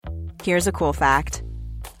Here's a cool fact.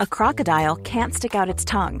 A crocodile can't stick out its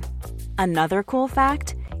tongue. Another cool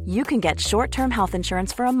fact, you can get short-term health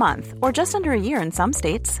insurance for a month or just under a year in some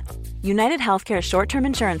states. United Healthcare short-term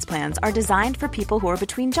insurance plans are designed for people who are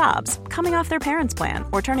between jobs, coming off their parents' plan,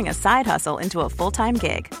 or turning a side hustle into a full-time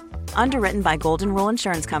gig. Underwritten by Golden Rule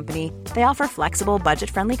Insurance Company, they offer flexible,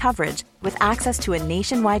 budget-friendly coverage with access to a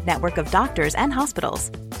nationwide network of doctors and hospitals.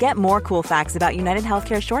 Get more cool facts about United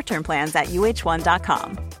Healthcare short-term plans at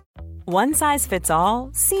uh1.com. One size fits all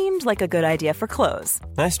seemed like a good idea for clothes.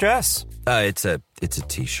 Nice dress. It's a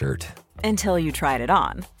t-shirt. Until you tried it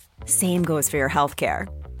on. Same goes for your healthcare.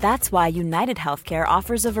 That's why United Healthcare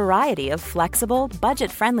offers a variety of flexible,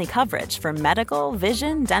 budget-friendly coverage for medical,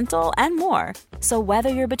 vision, dental, and more. So whether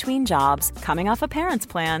you're between jobs, coming off a parent's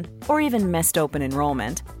plan, or even missed open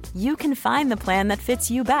enrollment, you can find the plan that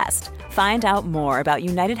fits you best. Find out more about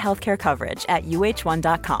United Healthcare coverage at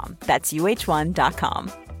uh1.com. That's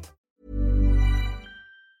uh1.com.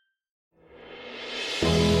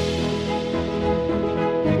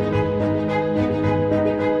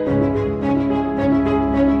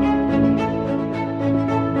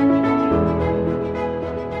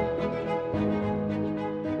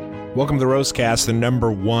 Welcome to the Roastcast, the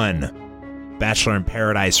 #1 Bachelor in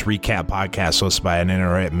Paradise recap podcast hosted by a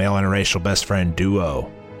male interracial best friend duo.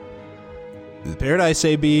 Paradise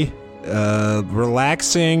AB,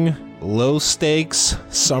 relaxing, low stakes,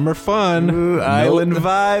 summer fun. Ooh, island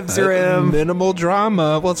vibes, Rim. Minimal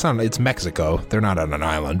drama. Well, it's Mexico. They're not on an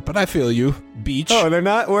island, but I feel you. Beach. Oh, they're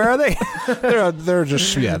not? Where are they? they're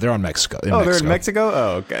just, they're on Mexico. They're in Mexico? Oh,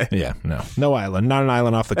 okay. Yeah, no island. Not an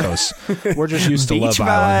island off the coast. We're just used to Love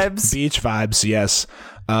Island. Beach vibes, yes.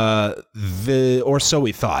 Or so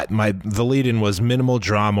we thought. The lead-in was minimal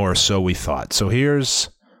drama, or so we thought. So I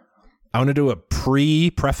want to do a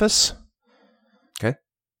preface. Okay.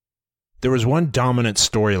 There was one dominant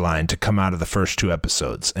storyline to come out of the first 2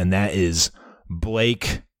 episodes, and that is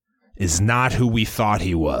Blake is not who we thought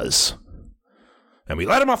he was. And we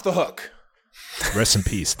let him off the hook. Rest in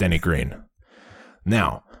peace, Denny Green.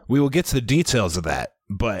 Now, we will get to the details of that,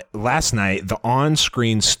 but last night, the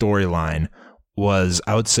on-screen storyline was,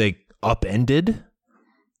 I would say, upended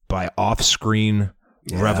by off-screen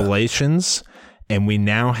revelations, and we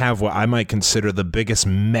now have what I might consider the biggest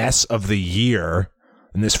mess of the year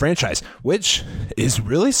in this franchise, which is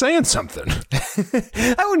really saying something.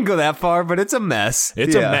 I wouldn't go that far, but it's a mess.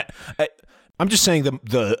 It's a mess. I'm just saying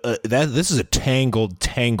that this is a tangled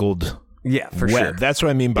for web. Sure. That's what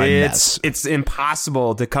I mean by mess. It's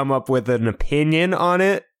impossible to come up with an opinion on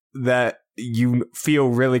it that you feel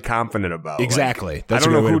really confident about. Exactly. Like, That's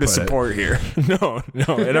I don't know who to support here. No.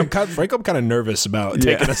 And I'm kind of nervous about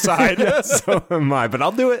taking a side. So am I, but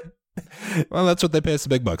I'll do it. Well, that's what they pay us the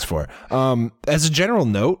big bucks for. As a general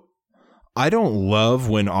note, I don't love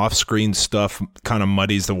when off-screen stuff kind of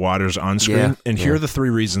muddies the waters on screen. And here are the 3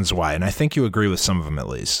 reasons why. And I think you agree with some of them at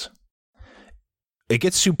least. It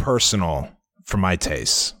gets too personal for my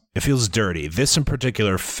taste. It feels dirty. This in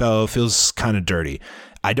particular feels kind of dirty.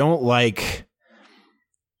 I don't like...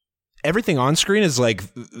 Everything on screen is like,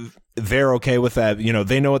 they're okay with that.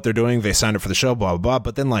 They know what they're doing. They signed up for the show, blah, blah, blah.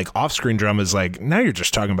 But then like off-screen drama is like, now you're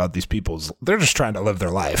just talking about these they're just trying to live their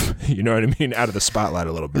life. You know what I mean? Out of the spotlight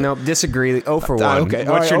a little bit. No, disagree. 0 for 1. Okay.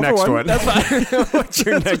 What's your next one? That's fine. What's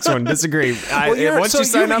your next one? Disagree. Once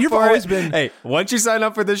you sign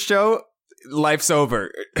up for this show, life's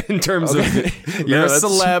over in terms of you're a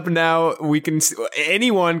celeb now.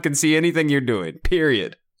 Anyone can see anything you're doing,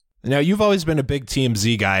 period. Now, you've always been a big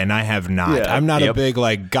TMZ guy, and I have not. Yeah, I'm not a big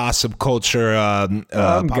gossip culture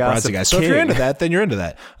paparazzi guy. So if you're into that, then you're into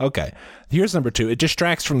that. Okay. Here's number 2. It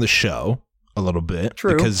distracts from the show a little bit.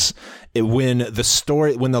 True. Because when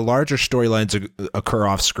the larger storylines occur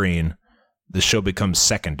off screen, the show becomes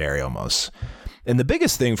secondary almost. And the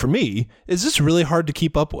biggest thing for me is it's really hard to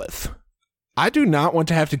keep up with. I do not want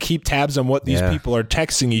to have to keep tabs on what these people are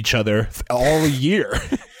texting each other all year.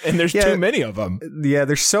 And there's too many of them. Yeah,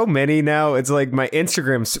 there's so many now. It's like my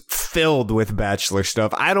Instagram's filled with Bachelor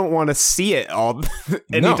stuff. I don't want to see it all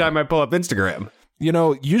anytime I pull up Instagram.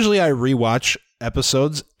 Usually I rewatch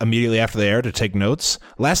episodes immediately after they air to take notes.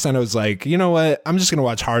 Last time I was like, you know what? I'm just going to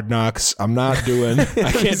watch Hard Knocks. I'm not doing... I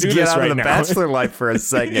can't do this right now. Get out of the Bachelor life for a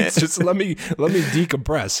second. It's just let me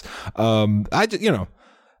decompress.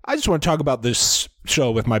 I just want to talk about this show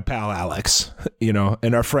with my pal Alex,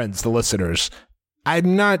 and our friends, the listeners.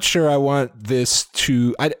 I'm not sure I want this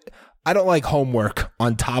to... I don't like homework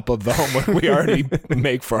on top of the homework we already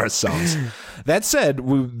make for ourselves. That said,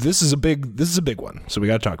 this is a big one, so we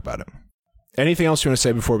got to talk about it. Anything else you want to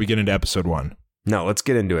say before we get into episode 1? No, let's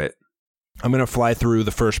get into it. I'm going to fly through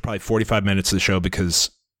the first probably 45 minutes of the show because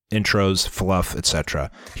intros, fluff,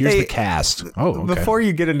 etc. Here's the cast. Oh, okay. Before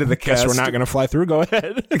you get into the cast, guess we're not going to fly through. Go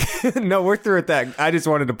ahead. No, we're through with that. I just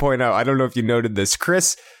wanted to point out, I don't know if you noted this,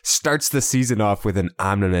 Chris starts the season off with an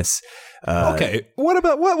ominous okay,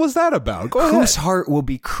 what was that about? Go ahead. Whose heart will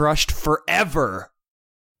be crushed forever?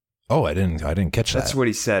 Oh, I didn't catch that. That's what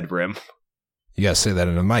he said, Rim. You gotta say that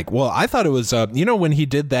in the mic. Well, I thought it was when he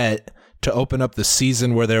did that to open up the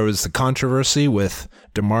season where there was the controversy with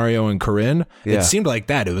DeMario and Corinne. It seemed like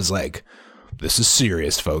that. It was like, this is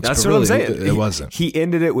serious, folks. That's what I'm saying. It wasn't. He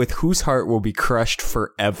ended it with whose heart will be crushed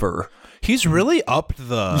forever. He's really upped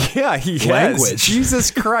the language. Has.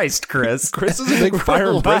 Jesus Christ, Chris. Chris is a big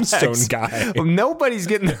fire and brimstone guy. Well, nobody's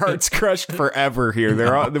getting their hearts crushed forever here.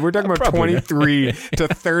 We're talking about 23 to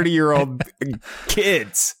 30-year-old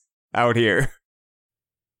kids out here.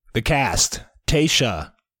 The cast.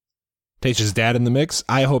 Tayshia's dad in the mix.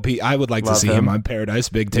 I would like to see him on Paradise.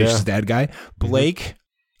 Big Tayshia's dad guy. Blake,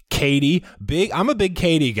 Katie. I'm a big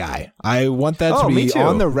Katie guy. I want that to be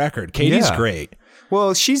on the record. Katie's great.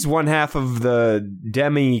 Well, she's one half of the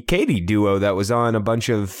Demi-Katie duo that was on a bunch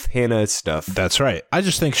of Hannah stuff. That's right. I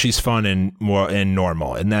just think she's fun and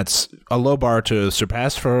normal, and that's a low bar to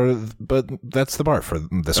surpass but that's the bar for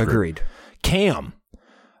this group. Agreed. Cam.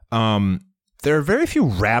 There are very few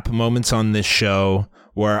rap moments on this show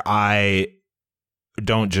where I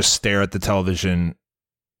don't just stare at the television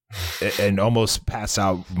and almost pass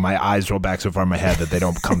out. My eyes roll back so far in my head that they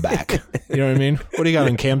don't come back. You know what I mean? What do you got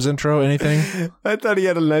in Cam's intro? Anything? I thought he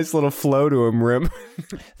had a nice little flow to him, Rim.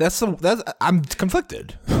 I'm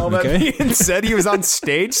conflicted. All that being said, he was on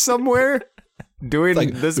stage somewhere doing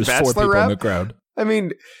this Bachelor rap. In the crowd. I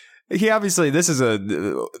mean, this is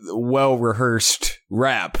a well-rehearsed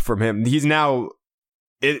rap from him. He's now,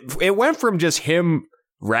 it went from just him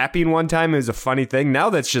rapping one time, it was a funny thing. Now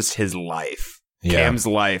that's just his life. Yeah. Cam's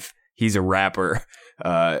life. He's a rapper.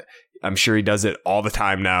 I'm sure he does it all the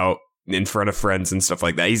time now in front of friends and stuff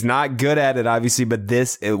like that. He's not good at it, obviously, but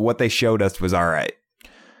what they showed us was all right.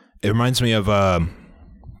 It reminds me of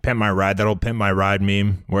Pimp My Ride, that old Pimp My Ride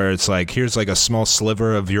meme, where it's like, here's like a small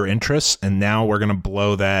sliver of your interests, and now we're going to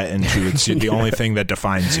blow that into it's the only thing that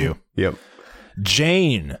defines you. Yep.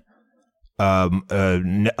 Jane,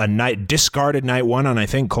 discarded night one on, I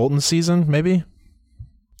think, Colton's season, maybe?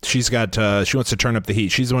 She's got, she wants to turn up the heat.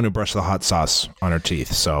 She's the one who brushed the hot sauce on her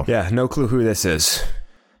teeth, so. Yeah, no clue who this is.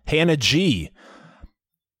 Hannah G.,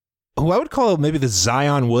 who I would call maybe the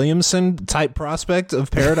Zion Williamson type prospect of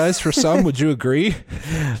Paradise for some. Would you agree?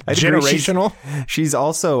 Generational. She's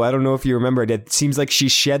also, I don't know if you remember, it seems like she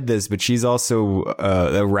shed this, but she's also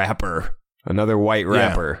a rapper, another white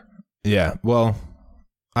rapper. Yeah. Well,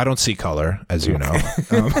 I don't see color, as you know.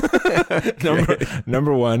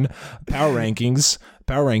 Number one, power rankings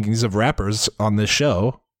of rappers on this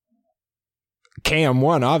show. Cam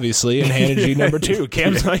 1, obviously, and Hannah G number 2.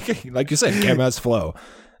 Cam's like you said, Cam has flow.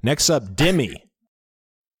 Next up, Demi.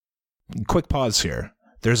 Quick pause here.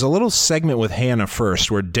 There's a little segment with Hannah first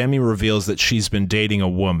where Demi reveals that she's been dating a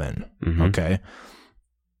woman. Mm-hmm. Okay.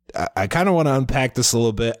 I kind of want to unpack this a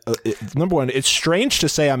little bit. Number one, it's strange to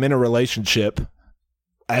say I'm in a relationship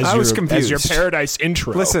as your Paradise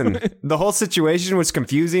intro. Listen, the whole situation was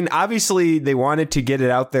confusing. Obviously, they wanted to get it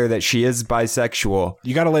out there that she is bisexual.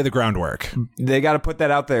 You got to lay the groundwork. They got to put that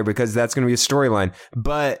out there because that's going to be a storyline.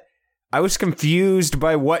 But I was confused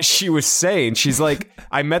by what she was saying. She's like,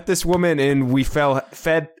 I met this woman and we fell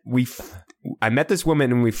head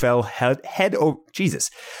over.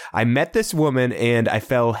 Jesus. I met this woman and I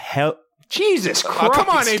fell Jesus Christ. Oh, come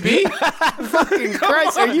on, AB. Fucking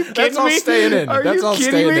Christ. Are you kidding me? That's all staying in. Are you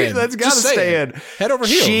kidding me? That's got to stay in. Head over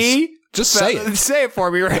heels. Say it. Say it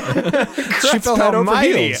for me, right? She fell head over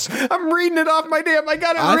heels. I'm reading it off my damn. I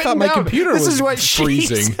got it written down. I thought my computer was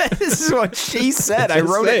freezing. This is what she said. I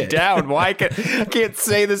wrote it down. Why I can't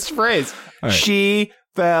say this phrase. Right. She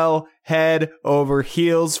fell head over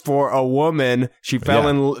heels for a woman. She fell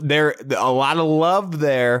in there. A lot of love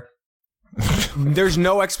there. There's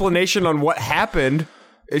no explanation on what happened.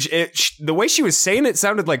 The way she was saying it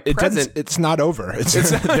sounded like present. It's not over.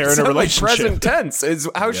 They're in a relationship. Like present tense is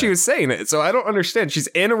how she was saying it. So I don't understand. She's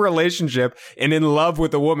in a relationship and in love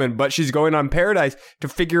with a woman, but she's going on Paradise to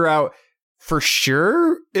figure out for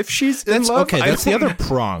sure if she's in love. Okay, that's the other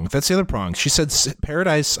prong. She said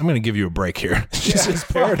Paradise. I'm going to give you a break here. She says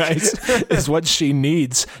Paradise is what she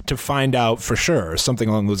needs to find out for sure, or something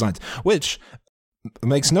along those lines, which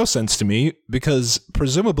makes no sense to me because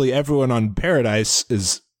presumably everyone on Paradise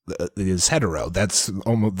is hetero. That's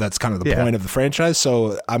kind of the point of the franchise.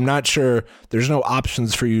 So I'm not sure. There's no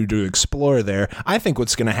options for you to explore there. I think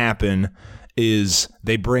what's going to happen is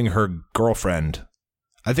they bring her girlfriend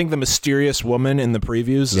I think the mysterious woman in the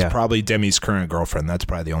previews is probably Demi's current girlfriend. That's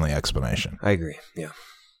probably the only explanation. I agree. Yeah.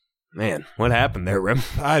 Man, what happened there, Rim?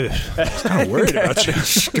 I was kind of worried about you. I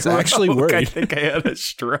was actually worried. I think I had a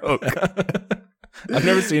stroke. I've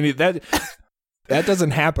never seen it. That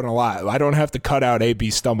doesn't happen a lot. I don't have to cut out AB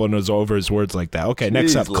stumbling over his words like that. Okay,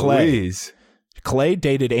 next up, Clay. Louise. Clay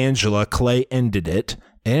dated Angela. Clay ended it.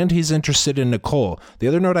 And he's interested in Nicole. The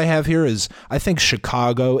other note I have here is I think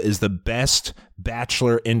Chicago is the best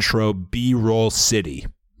Bachelor intro B-roll city.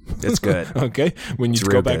 That's good. Okay. When you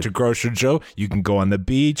go back to Grocer Joe, you can go on the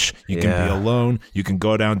beach. You can be alone. You can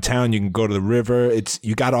go downtown. You can go to the river.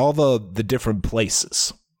 You got all the different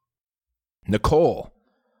places. Nicole.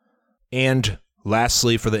 And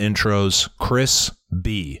lastly, for the intros, Chris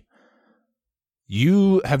B.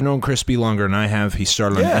 You have known Chris B longer than I have. He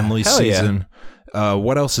started on Emily's season.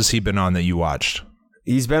 What else has he been on that you watched?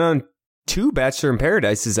 He's been on 2 Bachelor in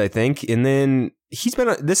Paradises, I think. And then he's been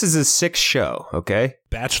on, this is his 6th show, okay?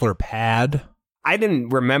 Bachelor Pad. I didn't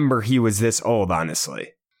remember he was this old, honestly.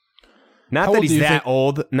 Not that he's that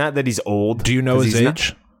old. Not that he's old. Do you know his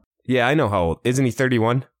age? Yeah, I know how old. Isn't he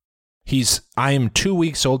 31? I am 2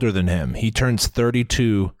 weeks older than him. He turns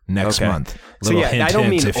 32 next month. Little hint, I don't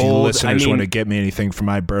mean if old, you listeners want to get me anything for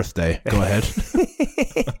my birthday. Go ahead.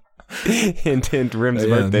 Hint, hint, Rim's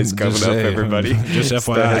birthday's coming up, everybody. Just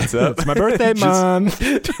FYI. It's my birthday month.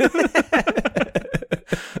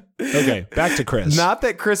 Okay, back to Chris. Not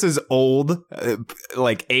that Chris is old,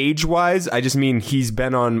 like age-wise. I just mean he's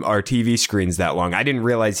been on our TV screens that long. I didn't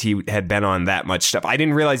realize he had been on that much stuff. I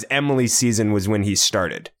didn't realize Emily's season was when he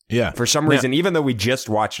started. Yeah. For some reason, even though we just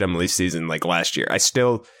watched Emily's season like last year,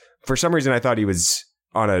 for some reason, I thought he was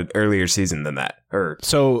on an earlier season than that.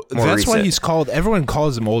 So that's why he's called, everyone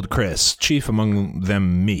calls him Old Chris, chief among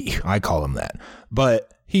them me. I call him that.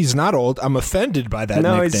 But he's not old. I'm offended by that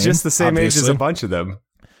nickname. No, he's just the same age as a bunch of them.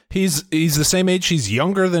 He's the same age. He's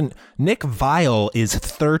younger than Nick Viall is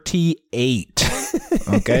 38.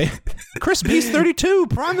 Okay, Chris B's 32,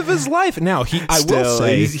 prime of his life. Now I will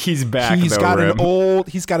say he's back. He's got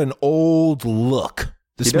an old look.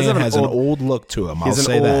 This man has an old look to him. I'll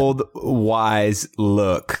say that. He's an old, wise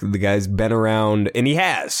look. The guy's been around, and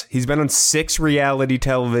he's been on 6 reality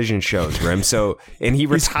television shows, Rim. So, and he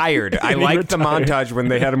retired. I liked the montage when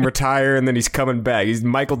they had him retire, and then he's coming back. He's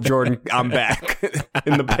Michael Jordan. I'm back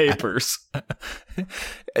in the papers.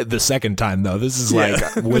 The second time, though, this is like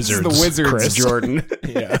Wizards. This is the Wizards, Chris. Jordan.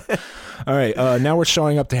 Yeah. All right. Now we're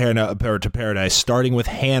showing up to Paradise, starting with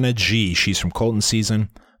Hannah G. She's from Colton season.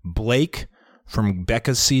 Blake from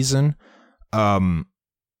Becca's season.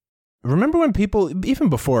 Remember when people, even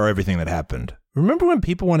before everything that happened, remember when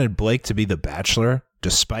people wanted Blake to be the Bachelor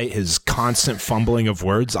despite his constant fumbling of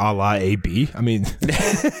words a la AB? I mean...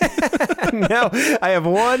 No, I have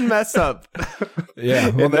one mess up. Yeah,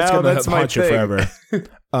 well, that's my thing. Forever.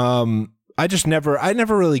 I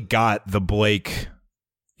never really got the Blake...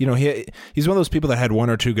 You know, he's one of those people that had 1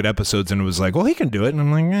 or 2 good episodes and it was like, well, he can do it. And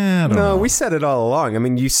I'm like, I don't know. We said it all along. I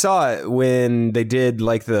mean, you saw it when they did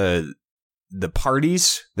like the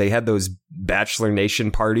parties. They had those Bachelor Nation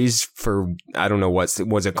parties for, I don't know, was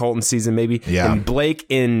it Colton season maybe? Yeah. And Blake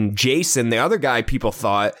and Jason, the other guy, people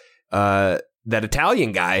thought, that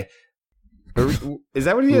Italian guy, is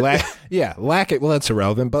that what he is? Lacking. Well, that's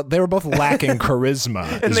irrelevant, but they were both lacking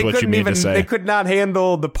charisma, is what you mean to say. They could not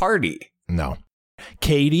handle the party. No.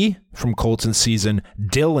 Katie from Colton season,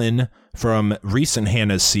 Dylan from recent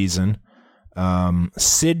Hannah's season,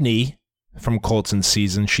 Sydney from Colton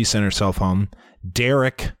season, she sent herself home,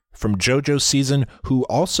 Derek from JoJo's season, who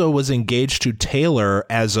also was engaged to Taylor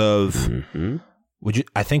as of,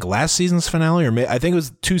 I think last season's finale, or I think it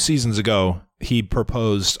was 2 seasons ago, he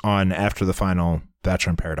proposed on after the final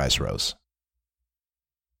Bachelor in Paradise rose.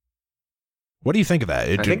 What do you think of that?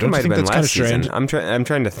 I think it might have been last season. I'm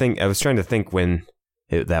trying to think. I was trying to think when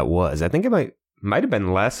that was. I think it might have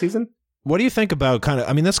been last season. What do you think about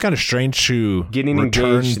that's kind of strange to getting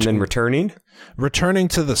engaged and then returning? Returning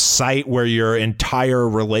to the site where your entire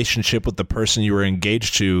relationship with the person you were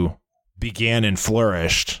engaged to began and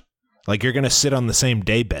flourished. Like you're going to sit on the same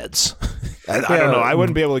day beds. I don't know. I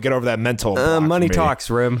wouldn't be able to get over that mental block. Money talks,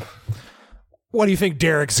 Rim. What do you think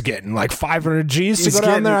Derek's getting? Like 500 G's to go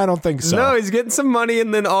down there? I don't think so. No, he's getting some money,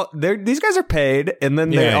 and then these guys are paid, and then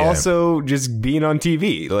they also just being on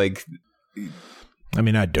TV. Like, I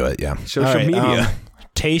mean, I'd do it. Yeah, social media.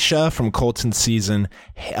 Tayshia from Colton season,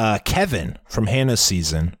 Kevin from Hannah's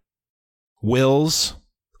season,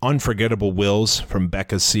 unforgettable Wills from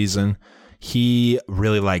Becca's season. He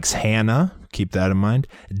really likes Hannah. Keep that in mind.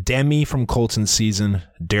 Demi from Colton season.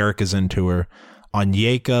 Derek is into her.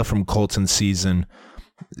 Onyeka from Colton season.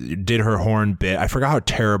 did her horn bit. I forgot how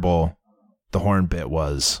terrible the horn bit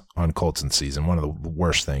was on Colton's season. One of the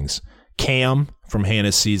worst things. Cam from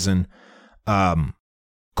Hannah's season.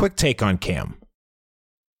 Quick take on Cam.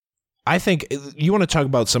 I think you want to talk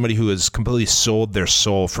about somebody who has completely sold their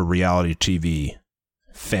soul for reality TV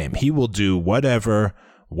fame. He will do whatever,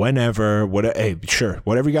 whenever, hey, sure,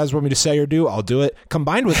 whatever you guys want me to say or do, I'll do it.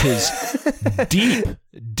 Combined with his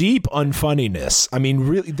deep unfunniness. I mean,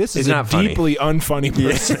 really, this is a deeply unfunny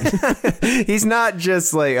person. Yeah. He's not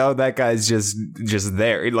just like, oh, that guy's just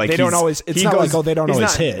there. Like they don't always. It's not like, oh, they don't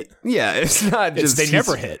always hit. Yeah, it's not just they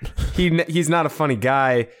never hit. He's not a funny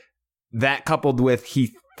guy. That coupled with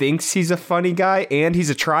he thinks he's a funny guy and he's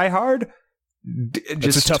a try-hard.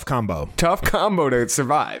 It's a tough combo. Tough combo to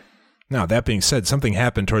survive. Now, that being said, something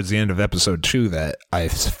happened towards the end of episode 2 that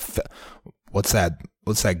what's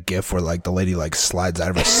that gif where like the lady like slides out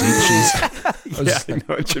of her seat? I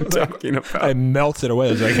know what you're talking about. I melted away.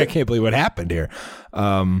 I was like, I can't believe what happened here.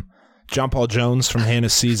 John Paul Jones from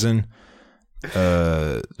Hannah's season.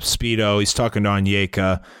 Speedo, he's talking to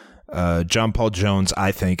Onyeka. John Paul Jones,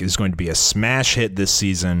 I think, is going to be a smash hit this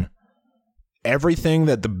season. Everything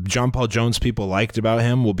that the John Paul Jones people liked about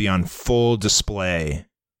him will be on full display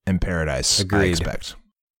in Paradise. Agreed. I expect.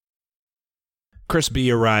 Chris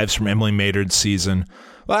B arrives from Emily Maynard's season.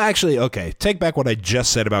 Well, actually, okay, take back what I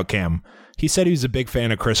just said about Cam. He said he was a big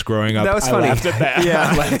fan of Chris growing up. That was funny. I laughed at that.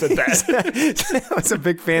 Yeah, I laughed at that. I was a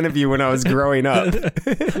big fan of you when I was growing up.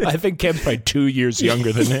 I think Cam's probably 2 years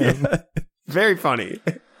younger than him. Yeah. Very funny.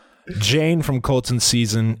 Jane from Colton's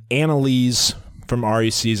season. Annalise from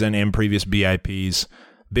Ari's season and previous BIPs.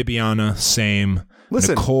 Bibiana, same.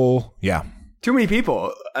 Listen. Nicole, yeah. Too many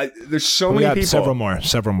people. There's so many people. Several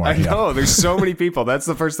more. I know. There's so many people. That's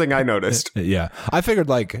the first thing I noticed. Yeah. I figured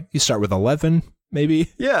like you start with 11,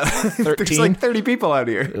 maybe. Yeah. 13. There's like 30 people out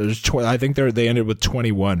here. I think they ended with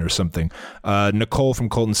 21 or something. Nicole from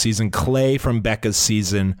Colton's season. Clay from Becca's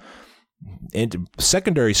season. And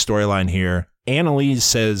secondary storyline here. Annalise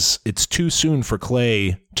says it's too soon for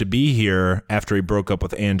Clay to be here after he broke up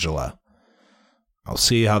with Angela. I'll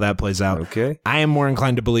see how that plays out. Okay. I am more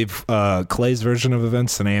inclined to believe Clay's version of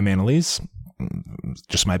events than I am Annalise.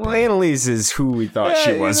 Just my opinion. Well, Annalise is who we thought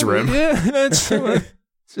she was, Rim. Yeah, that's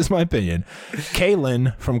just my opinion.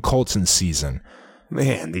 Kaylin from Colton's season.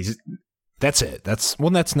 Man, that's it. That's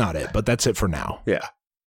not it, but that's it for now. Yeah.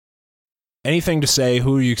 Anything to say?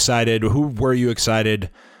 Who are you excited? Who were you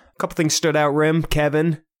excited? A couple things stood out, Rim.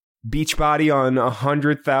 Kevin, Beachbody on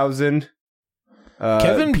 100,000.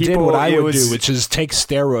 Kevin did what I would do, which is take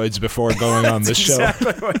steroids before going on the show. That's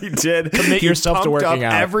exactly what he did. Commit yourself to working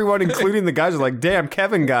out. Everyone, including the guys, are like, damn,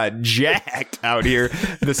 Kevin got jacked out here.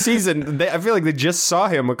 The season, I feel like they just saw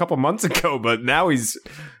him a couple months ago, but now he's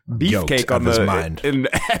beefcake on his mind. And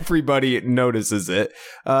everybody notices it.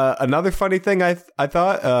 Another funny thing I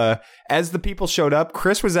thought, as the people showed up,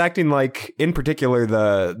 Chris was acting like, in particular,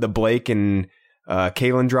 the Blake and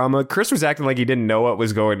Kaylin drama. Chris was acting like he didn't know what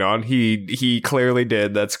was going on. He clearly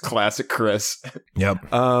did. That's classic Chris. Yep.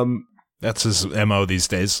 That's his MO these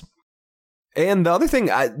days. And the other thing,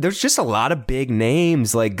 there's just a lot of big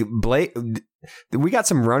names. Like Blake, we got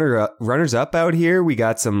some runners up out here. We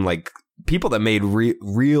got some like people that made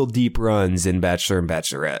real deep runs in Bachelor and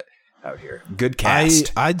Bachelorette out here. Good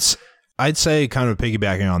cast. I'd say, kind of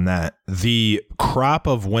piggybacking on that, the crop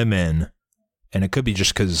of women. And it could be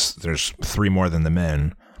just because there's 3 more than the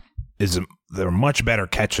men, they're much better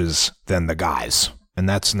catches than the guys. And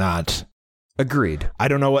that's not... Agreed. I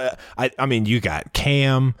don't know what... I mean, you got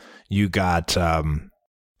Cam, you got...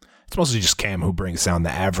 it's mostly just Cam who brings down the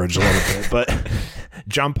average a little bit, but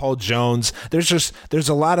John Paul Jones, there's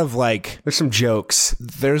a lot of like... There's some jokes.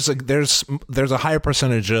 There's a higher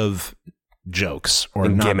percentage of jokes or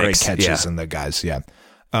and not gimmicks, great catches than the guys, yeah.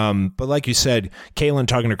 But like you said, Kaylin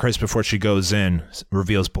talking to Chris before she goes in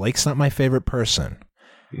reveals Blake's not my favorite person.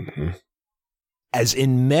 Mm-hmm. As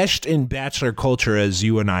enmeshed in Bachelor culture as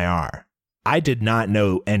you and I are, I did not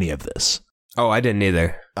know any of this. Oh, I didn't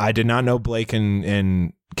either. I did not know Blake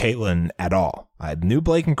and Kaylin at all. I knew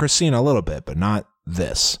Blake and Christina a little bit, but not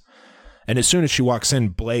this. And as soon as she walks in,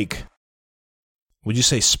 Blake... Would you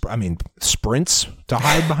say, sprints to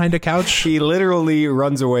hide behind a couch? He literally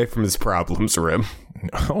runs away from his problems, Rim.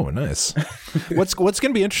 Oh, nice. What's going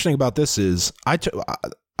to be interesting about this is I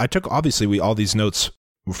took obviously all these notes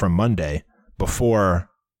from Monday before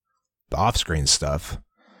the off-screen stuff.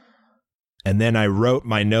 And then I wrote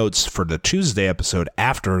my notes for the Tuesday episode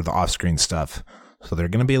after the off-screen stuff. So they're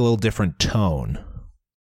going to be a little different tone.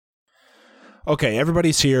 Okay,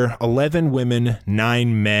 everybody's here. 11 women,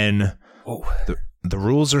 9 men. Oh. The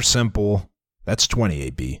rules are simple. That's 20,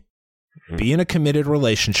 AB. Be in a committed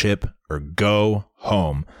relationship or go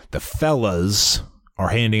home. The fellas are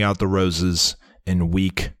handing out the roses in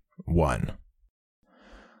week 1.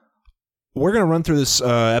 We're going to run through this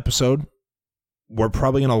episode. We're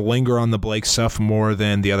probably going to linger on the Blake stuff more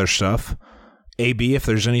than the other stuff. AB, if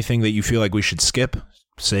there's anything that you feel like we should skip,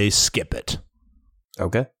 say skip it.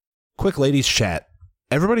 Okay. Quick ladies chat.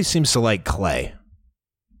 Everybody seems to like Clay.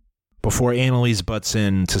 Before Annalise butts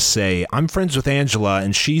in to say, I'm friends with Angela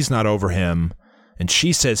and she's not over him. And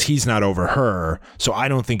she says he's not over her. So I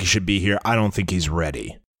don't think he should be here. I don't think he's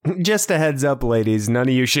ready. Just a heads up, ladies. None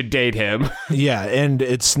of you should date him. Yeah, and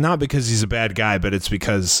it's not because he's a bad guy, but it's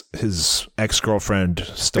because his ex-girlfriend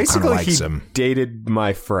still kind of likes him. Dated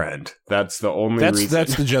my friend. That's the only reason.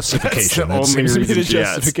 That's the justification. That's the only reason. The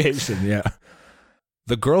justification, yeah.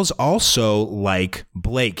 The girls also like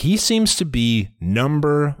Blake. He seems to be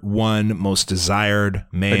number 1 most desired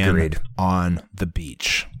man on the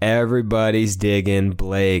beach. Everybody's digging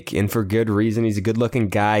Blake, and for good reason. He's a good-looking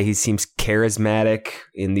guy. He seems charismatic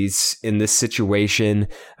in this situation.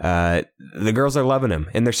 The girls are loving him,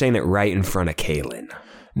 and they're saying it right in front of Kaylin.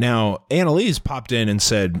 Now, Annalise popped in and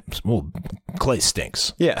said, well, Clay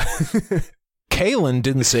stinks. Yeah. Kaylin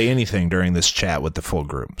didn't say anything during this chat with the full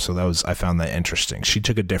group, so I found that interesting. She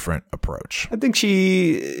took a different approach. I think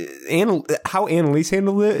how Annalise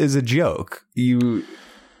handled it is a joke. You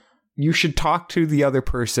should talk to the other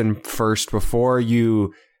person first before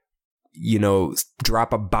you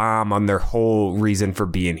drop a bomb on their whole reason for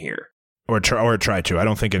being here. Or try to. I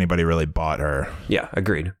don't think anybody really bought her. Yeah,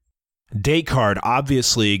 agreed. Date card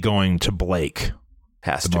obviously going to Blake,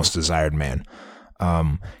 the most desired man.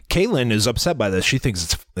 Kaylin is upset by this. She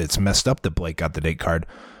thinks it's messed up that Blake got the date card.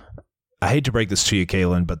 I hate to break this to you,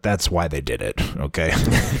 Kaylin, but that's why they did it. Okay.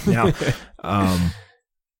 Now,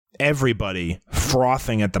 everybody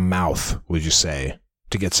frothing at the mouth, would you say,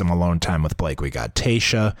 to get some alone time with Blake. We got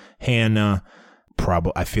Tayshia, Hannah,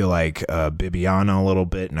 I feel like Bibiana a little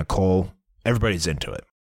bit, Nicole. Everybody's into it.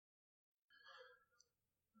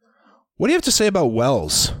 What do you have to say about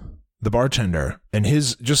Wells, the bartender, and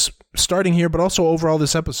his just starting here, but also overall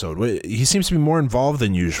this episode? He seems to be more involved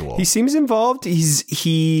than usual. He seems involved.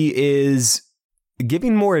 He is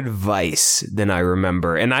giving more advice than I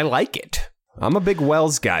remember, and I like it. I'm a big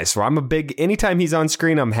Wells guy, so anytime he's on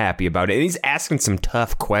screen, I'm happy about it. And he's asking some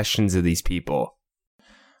tough questions of these people.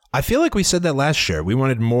 I feel like we said that last year. We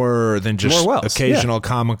wanted more than just occasional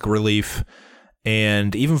comic relief.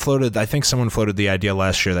 And even I think someone floated the idea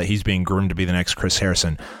last year that he's being groomed to be the next Chris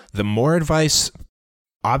Harrison. The more advice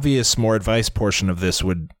portion of this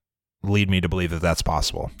would lead me to believe that that's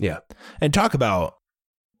possible. Yeah. And talk about,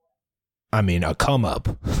 a come up.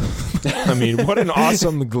 What an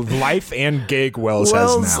awesome life and gig Wells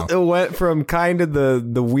has now. Wells went from kind of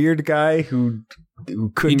the weird guy who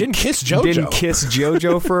he didn't kiss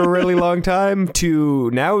JoJo for a really long time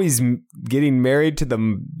to now he's getting married to the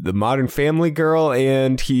Modern Family girl,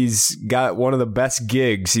 and he's got one of the best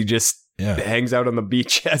gigs. He just hangs out on the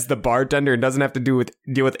beach as the bartender and doesn't have to deal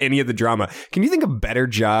with any of the drama. Can you think of a better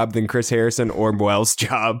job than Chris Harrison or Wells'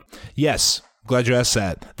 job? Yes. Glad you asked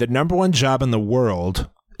that. The number 1 job in the world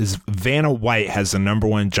is Vanna White has the number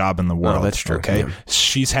 1 job in the world. Oh, that's true. Okay. Yeah.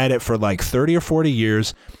 She's had it for like 30 or 40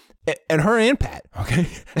 years. And her and Pat, okay?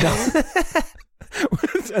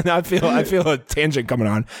 And I feel a tangent coming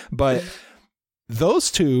on, but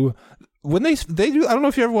those two, when they do, I don't know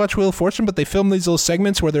if you ever watch Wheel of Fortune, but they film these little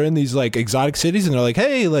segments where they're in these like exotic cities and they're like,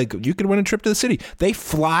 hey, like you could win a trip to the city. They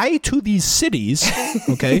fly to these cities,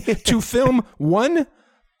 okay, to film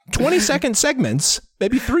 20-second segments,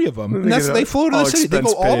 maybe 3 of them. And they flew to the city. They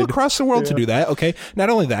go all across the world to do that, okay?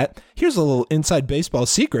 Not only that, here's a little inside baseball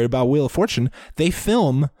secret about Wheel of Fortune. They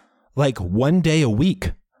film like 1 day a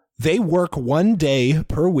week. They work 1 day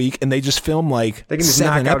per week, and they just film like they can just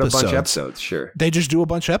 7 knock episodes. Out a bunch of episodes. Sure, they just do a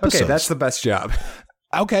bunch of episodes. Okay, that's the best job.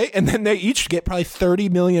 Okay, and then they each get probably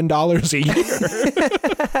 $30 million a year.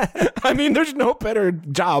 There's no better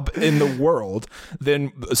job in the world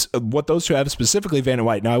than what those two have, specifically Vanna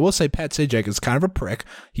White. Now, I will say Pat Sajak is kind of a prick.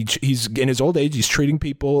 He's in his old age, he's treating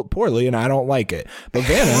people poorly, and I don't like it. But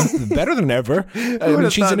Vanna, better than ever.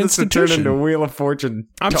 She's an institution. Turn into Wheel of Fortune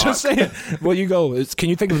I'm talk. Just saying. Well, you go, can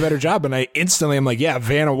you think of a better job? And I instantly am like, yeah,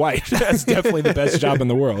 Vanna White. That's definitely the best job in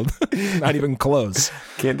the world. Not even close.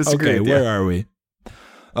 Can't disagree. Okay, where are we?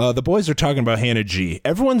 The boys are talking about Hannah G.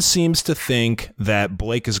 Everyone seems to think that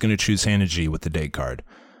Blake is going to choose Hannah G with the date card.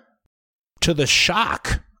 To the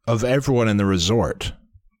shock of everyone in the resort,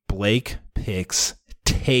 Blake picks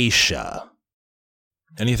Tayshia.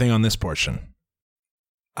 Anything on this portion?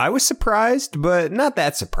 I was surprised, but not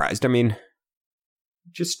that surprised.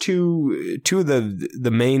 just two of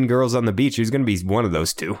the main girls on the beach. Who's going to be one of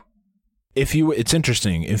those two? It's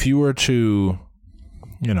interesting. If you were to,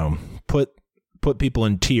 put people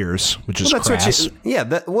in tiers, which is crass.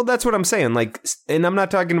 That's what I'm saying. Like, and I'm not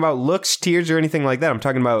talking about looks tiers or anything like that. I'm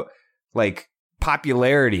talking about like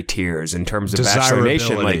popularity tiers in terms of Bachelor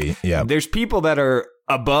Nation. Like, there's people that are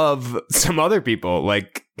above some other people,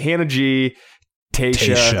 like Hannah G,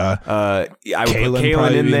 Tayshia. I would put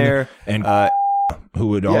Kaylin in there, and who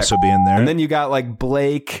would also be in there. And then you got like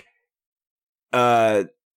Blake.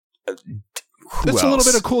 That's a little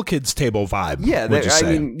bit of cool kids table vibe. Yeah,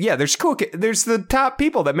 there's cool. There's the top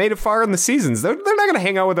people that made it far in the seasons. They're not going to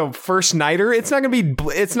hang out with a first nighter. It's not going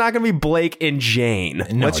to be Blake and Jane.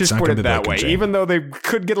 No, let's just put it that way. Even though they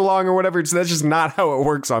could get along or whatever, that's just not how it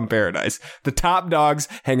works on Paradise. The top dogs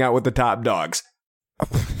hang out with the top dogs.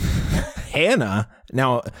 Hannah.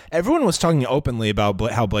 Now, everyone was talking openly about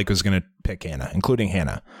how Blake was going to pick Hannah, including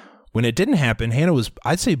Hannah. When it didn't happen, Hannah was,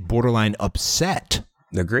 I'd say, borderline upset.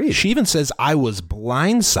 Agreed. She even says, I was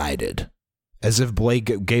blindsided, as if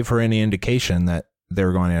Blake gave her any indication that they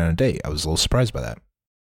were going on a date. I was a little surprised by that.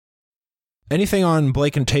 Anything on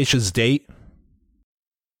Blake and Tayshia's date?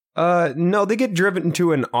 No, they get driven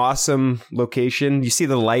to an awesome location. You see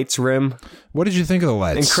the lights rim. What did you think of the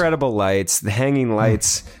lights? Incredible lights, the hanging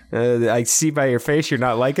lights. I see by your face you're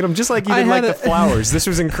not liking them, just like you didn't like the flowers. This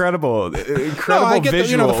was incredible. Incredible I get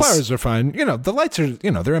visuals. The flowers are fine. The lights are,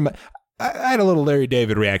 they're in my... I had a little Larry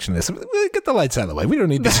David reaction to this. Get the lights out of the way. We don't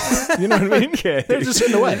need this. You know what I mean? Okay. They're just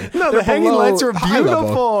in the way. No, the hanging lights are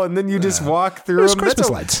beautiful, and then you just walk through them.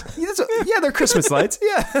 Christmas lights. Yeah, they're Christmas lights.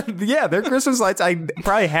 Yeah, they're Christmas lights. I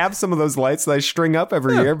probably have some of those lights that I string up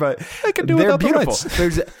every year, but I can do they're beautiful.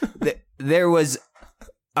 There was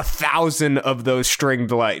 1,000 of those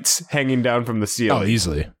stringed lights hanging down from the ceiling. Oh,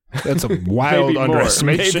 easily. That's a wild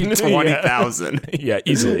underestimation. Maybe 20,000. Yeah,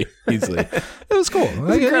 easily. It was cool. It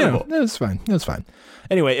was incredible. It was fine.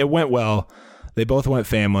 Anyway, it went well. They both went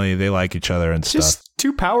family. They like each other and stuff. Just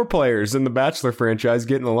two power players in the Bachelor franchise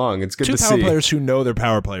getting along. It's good to see. Two power players who know they're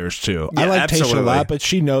power players too. Yeah, I like Tayshia a lot, but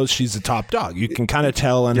she knows she's the top dog. You can kind of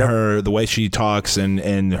tell in her, the way she talks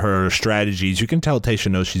and her strategies. You can tell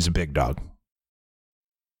Tayshia knows she's a big dog.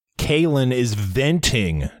 Kaylin is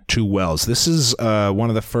venting to Wells. This is one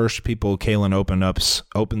of the first people Kaylin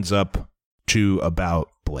opens up to about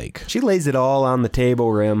Blake. She lays it all on the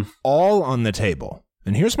table, Rim. All on the table.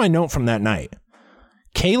 And here's my note from that night.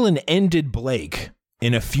 Kaylin ended Blake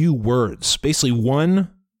in a few words. Basically,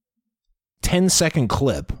 one 10-second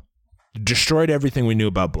clip destroyed everything we knew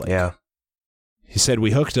about Blake. Yeah. He said,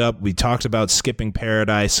 we hooked up. We talked about skipping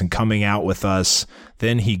Paradise and coming out with us.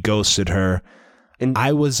 Then he ghosted her. And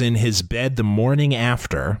I was in his bed the morning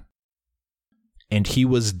after, and he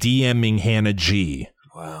was DMing Hannah G.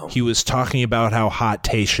 Wow. He was talking about how hot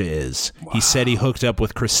Tayshia is. Wow. He said he hooked up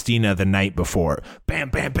with Christina the night before.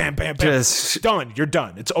 Bam, bam, bam, bam, bam. Just done. You're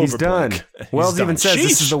done. It's over. He's done. Wells even says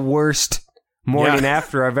this is the worst morning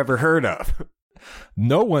after I've ever heard of.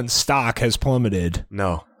 No one's stock has plummeted.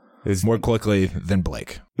 No. More quickly than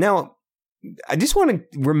Blake. Now, I just want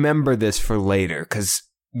to remember this for later, because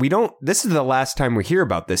this is the last time we hear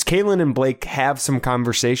about this. Kaylin and Blake have some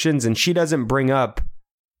conversations, and she doesn't bring up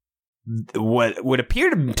what would appear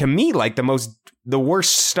to me like the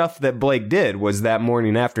worst stuff that Blake did was that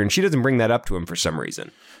morning after, and she doesn't bring that up to him for some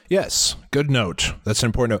reason. Yes, good note. That's an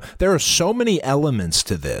important note. There are so many elements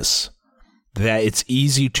to this that it's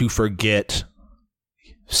easy to forget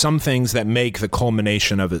some things that make the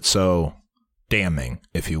culmination of it so damning,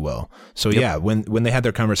 if you will. So yeah, when they had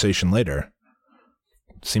their conversation later,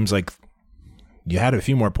 seems like you had a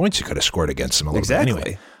few more points you could have scored against them a little bit.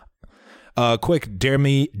 Anyway, quick,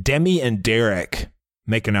 Demi and Derek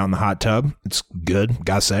making out in the hot tub. It's good.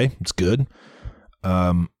 Gotta say, it's good.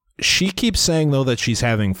 She keeps saying, though, that she's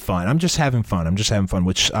having fun. I'm just having fun,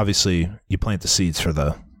 which obviously you plant the seeds for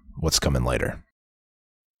what's coming later.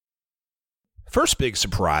 First big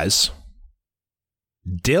surprise,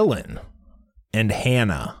 Dylan and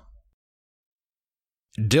Hannah.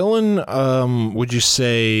 Dylan, would you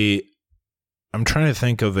say, I'm trying to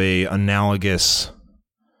think of a analogous,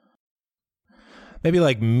 maybe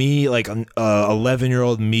like me, like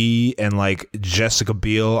 11-year-old me and like Jessica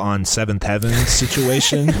Biel on Seventh Heaven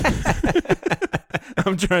situation.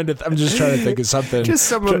 I'm just trying to think of something. Just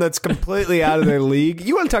someone that's completely out of their league.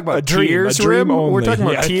 You want to talk about tiers, Rim? We're talking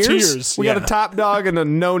about tiers. We got a top dog and a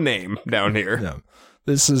no name down here. Yeah.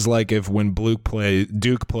 This is like if when Duke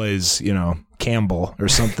plays, Campbell or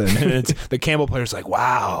something, and it's the Campbell player's like,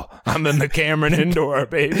 wow, I'm in the Cameron Indoor,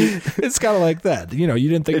 baby. It's kind of like that. You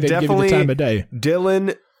didn't think they'd give you the time of day.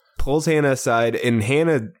 Dylan pulls Hannah aside, and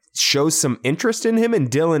Hannah shows some interest in him, and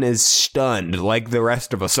Dylan is stunned like the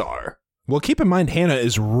rest of us are. Well, keep in mind, Hannah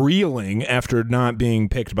is reeling after not being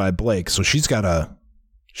picked by Blake, so she's got to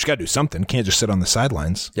do something. Can't just sit on the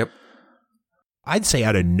sidelines. Yep. I'd say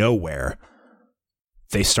out of nowhere,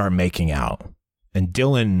 they start making out, and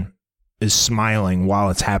Dylan is smiling while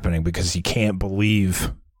it's happening because he can't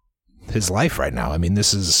believe his life right now. I mean,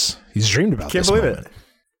 he's dreamed about this moment. Can't believe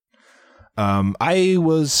it. I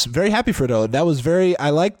was very happy for Dylan. That was I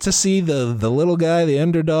like to see the little guy, the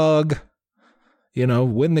underdog,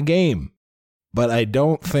 win the game. But I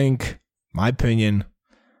don't think, my opinion,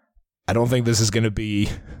 I don't think this is going to be.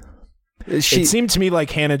 It seemed to me like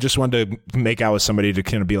Hannah just wanted to make out with somebody to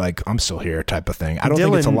kind of be like, I'm still here type of thing. I don't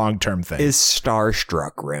think it's a long-term thing. Is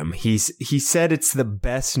starstruck, Rim. He said it's the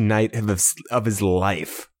best night of his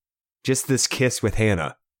life. Just this kiss with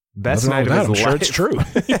Hannah. Best night of his life. I'm sure it's true.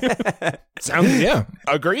 Yeah,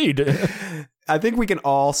 agreed. I think we can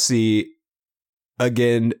all see,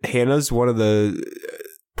 again, Hannah's one of the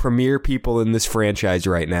premier people in this franchise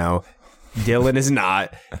right now. Dylan is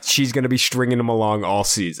not. She's going to be stringing him along all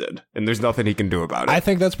season, and there's nothing he can do about it. I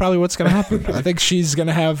think that's probably what's going to happen. I think she's going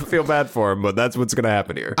to have... I feel bad for him, but that's what's going to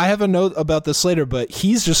happen here. I have a note about this later, but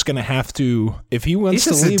he's just going to have to... If he wants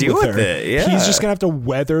to leave with her, he's just going to have to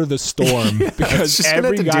weather the storm because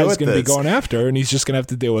every guy's going to be going after her, and he's just going to have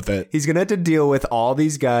to deal with it. He's going to have to deal with all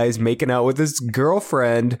these guys making out with his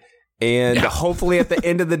girlfriend, and hopefully at the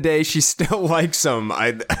end of the day, she still likes him.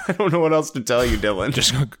 I don't know what else to tell you, Dylan.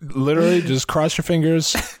 Just literally just cross your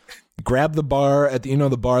fingers, grab the bar at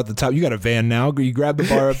the bar at the top. You got a van now. You grab the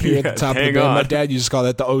bar up here at the top of the van. My dad used to call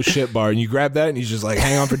that the oh shit bar. And you grab that and he's just like,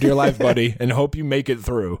 hang on for dear life, buddy, and hope you make it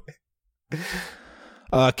through.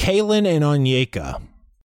 Kaylin and Onyeka.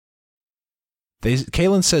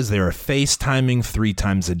 Kaylin says they were FaceTiming 3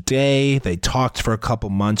 times a day. They talked for a couple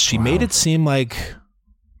months. She made it seem like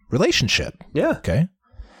relationship. Yeah. Okay.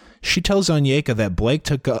 She tells Onyeka that Blake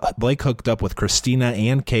hooked up with Christina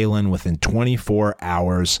and Kaylin within 24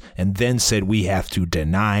 hours and then said, we have to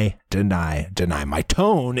deny. My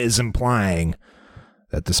tone is implying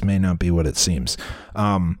that this may not be what it seems.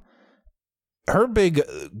 Her big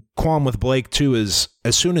qualm with Blake, too, is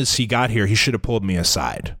as soon as he got here, he should have pulled me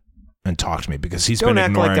aside and talked to me because he's been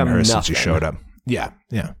ignoring her since he showed up. Yeah.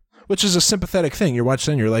 Which is a sympathetic thing. You're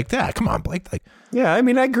watching and you're like, come on, Blake. Yeah, I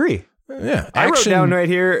mean, I agree. Yeah. I wrote down right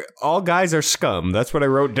here, all guys are scum. That's what I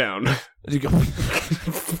wrote down.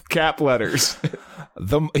 Cap letters.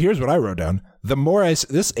 Here's what I wrote down.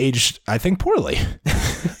 This aged, I think, poorly.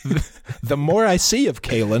 The more I see of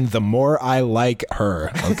Kaylin, the more I like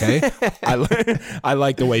her, okay? I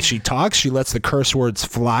like the way she talks. She lets the curse words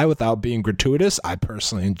fly without being gratuitous. I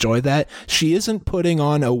personally enjoy that. She isn't putting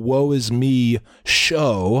on a woe is me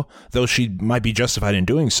show, though she might be justified in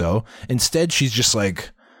doing so. Instead, she's just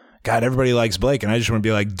like, God, everybody likes Blake, and I just want to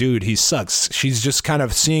be like, dude, he sucks. She's just kind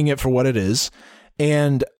of seeing it for what it is.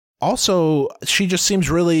 And also, she just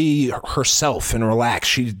seems really herself and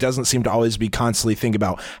relaxed. She doesn't seem to always be constantly thinking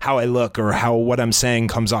about how I look or how what I'm saying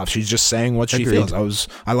comes off. She's just saying what she feels.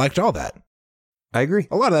 I liked all that. I agree.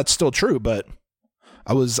 A lot of that's still true, but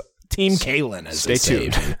I was Team Kaylin, as they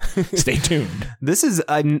say. Stay tuned. This is,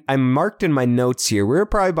 I'm marked in my notes here. We're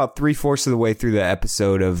probably about 3/4 of the way through the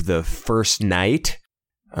episode of the first night.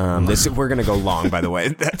 We're going to go long, by the way.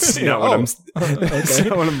 That's not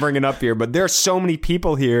what I'm bringing up here. But there are so many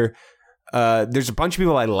people here. There's a bunch of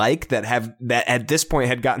people I like that at this point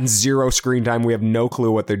had gotten 0 screen time. We have no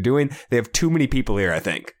clue what they're doing. They have too many people here, I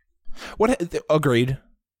think. Agreed.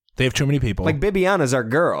 They have too many people. Like Bibiana's our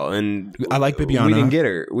girl, and I like Bibiana. We didn't get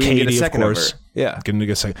her. We didn't get a second of her. Yeah. Get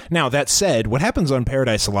a second. Now, that said, what happens on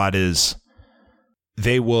Paradise a lot is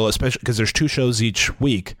they will, especially because there's 2 shows each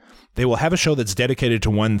week, they will have a show that's dedicated to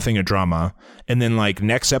one thing of drama, and then like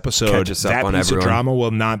next episode, that piece of drama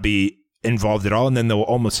will not be involved at all, and then they'll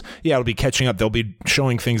it'll be catching up. They'll be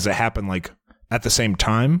showing things that happen like at the same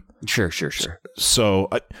time. Sure. So,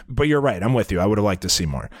 but you're right. I'm with you. I would have liked to see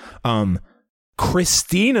more.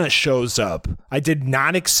 Christina shows up. I did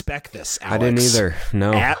not expect this, Alex. I didn't either.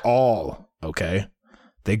 No. At all. Okay.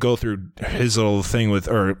 They go through his little thing with,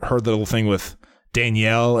 or her little thing with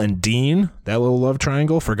Danielle and Dean, that little love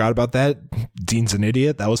triangle. Forgot about that. Dean's an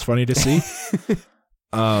idiot. That was funny to see.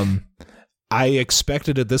 I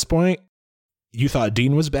expected at this point, you thought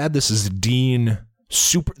Dean was bad. This is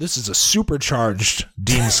this is a supercharged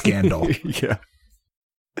Dean scandal. Yeah.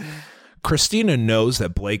 Christina knows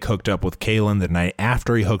that Blake hooked up with Kaylin the night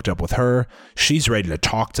after he hooked up with her. She's ready to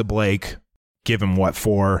talk to Blake, give him what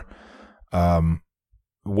for.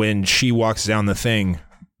 When she walks down the thing,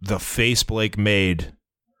 the face Blake made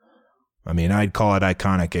I mean, I'd call it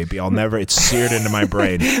iconic, AB. It's seared into my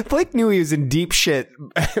brain. Blake knew he was in deep shit.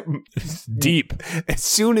 Deep. As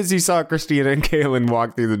soon as he saw Christina and Kaylin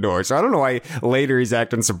walk through the door. So I don't know why later he's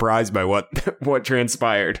acting surprised by what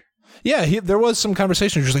transpired. Yeah, there was some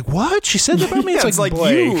conversation. You're just like, what? She said that about me? It's like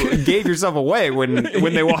you gave yourself away when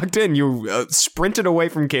they walked in. You sprinted away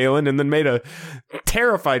from Kaylin and then made a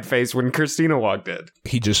terrified face when Christina walked in.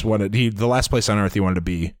 He just wanted, the last place on earth he wanted to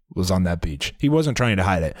be was on that beach. He wasn't trying to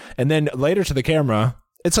hide it. And then later to the camera,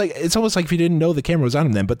 it's almost like if he didn't know the camera was on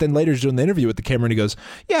him then, but then later he's doing the interview with the camera and he goes,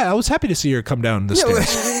 yeah, I was happy to see her come down the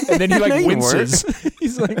stairs. And then he like winces.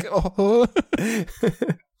 He's like, oh.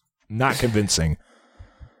 Not convincing.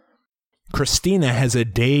 Christina has a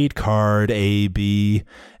date card, AB,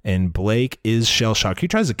 and Blake is shell-shocked. He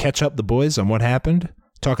tries to catch up the boys on what happened.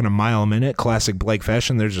 Talking a mile a minute, classic Blake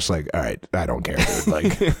fashion. They're just like, all right, I don't care, dude.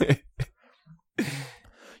 Like,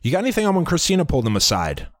 you got anything on when Christina pulled him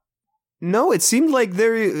aside? No, it seemed like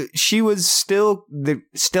she was still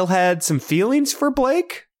had some feelings for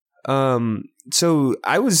Blake. So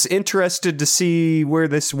I was interested to see where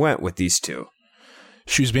this went with these two.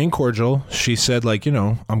 She was being cordial. She said, like,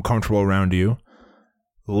 I'm comfortable around you.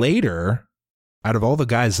 Later, out of all the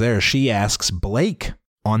guys there, she asks Blake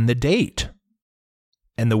on the date.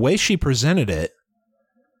 And the way she presented it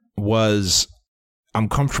was, I'm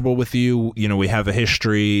comfortable with you. We have a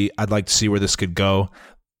history. I'd like to see where this could go.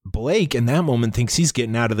 Blake, in that moment, thinks he's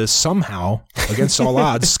getting out of this somehow, against all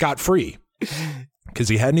odds, scot-free. Because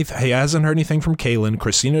he hasn't heard anything from Kaylin.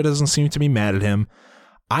 Christina doesn't seem to be mad at him.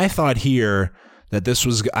 I thought here...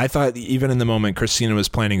 I thought even in the moment, Christina was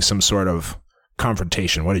planning some sort of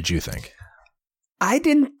confrontation. What did you think? I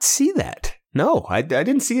didn't see that. No, I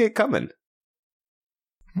didn't see it coming.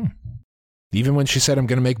 Even when she said, I'm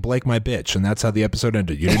going to make Blake my bitch, and that's how the episode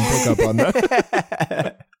ended. You didn't pick up on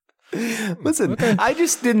that? Listen, okay. I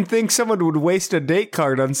just didn't think someone would waste a date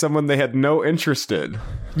card on someone they had no interest in.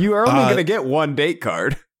 You are only going to get one date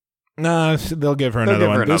card. Nah, they'll give her another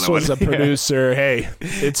one. This was a producer. Yeah. Hey,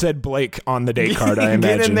 it said Blake on the date card, I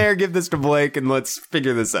imagine. Get in there, give this to Blake, and let's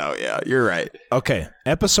figure this out. Yeah, you're right. Okay,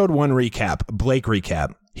 episode 1 recap. Blake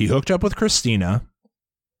recap. He hooked up with Christina.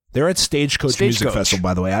 They're at Stagecoach Music Festival,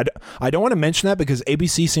 by the way. I don't want to mention that because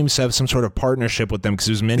ABC seems to have some sort of partnership with them because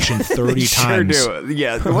it was mentioned 30 times. Sure do.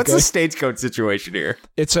 Yeah. What's the Stagecoach situation here?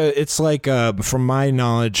 It's like, from my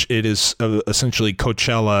knowledge, it is essentially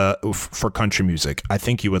Coachella for country music. I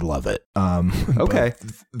think you would love it. Okay.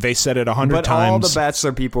 They said it 100 times. But all the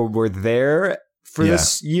Bachelor people were there for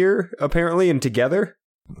this year, apparently, and together?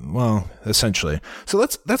 Well, essentially. So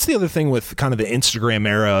that's the other thing with kind of the Instagram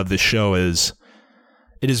era of the show is...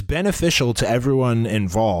 It is beneficial to everyone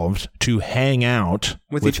involved to hang out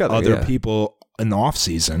with each other, people in the off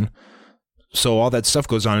season. So all that stuff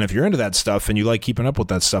goes on. And if you're into that stuff and you like keeping up with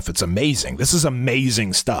that stuff, it's amazing. This is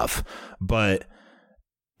amazing stuff, but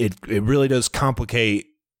it really does complicate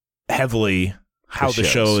heavily how the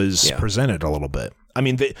show is presented a little bit. I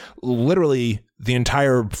mean, literally the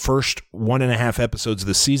entire first 1.5 episodes of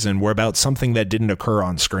the season were about something that didn't occur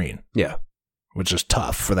on screen. Yeah. Which is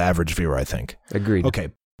tough for the average viewer, I think. Agreed.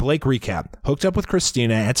 Okay, Blake recap. Hooked up with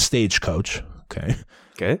Christina at Stagecoach. Okay.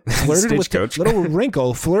 Flirted Stagecoach. with little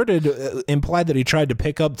wrinkle. Flirted, implied that he tried to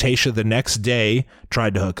pick up Tayshia the next day.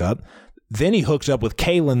 Tried to hook up. Then he hooked up with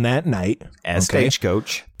Kaylin that night. At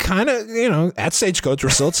Stagecoach. Kind of, at Stagecoach. We're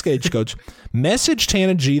still at Stagecoach. Messaged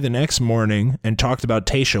Tana G the next morning and talked about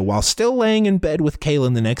Tayshia while still laying in bed with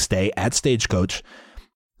Kaylin the next day at Stagecoach.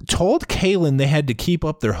 Told Kaylin they had to keep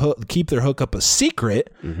their hookup a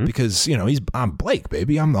secret because, I'm Blake,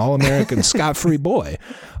 baby. I'm the all-American scot-free boy.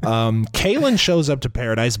 Kaylin shows up to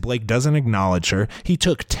Paradise. Blake doesn't acknowledge her. He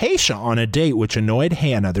took Tayshia on a date, which annoyed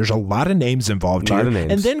Hannah. There's a lot of names involved here. And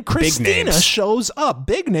then Christina shows up.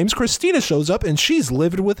 Big names. Christina shows up, and she's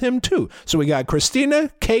lived with him, too. So we got Christina,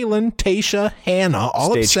 Kaylin, Tayshia, Hannah,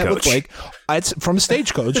 all upset with Blake. It's from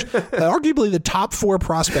Stagecoach, arguably the top 4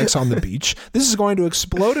 prospects on the beach. This is going to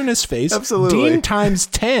explode in his face. Absolutely. Dean times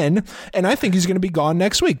 10, and I think he's going to be gone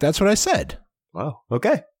next week. That's what I said. Wow.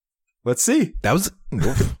 Okay. Let's see. That was...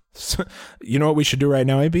 You know what we should do right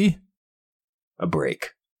now, AB? A break.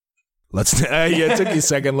 Let's... it took you a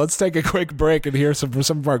second. Let's take a quick break and hear from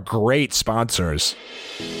some of our great sponsors.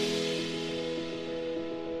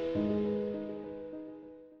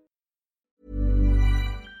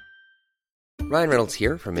 Ryan Reynolds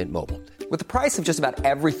here from Mint Mobile. With the price of just about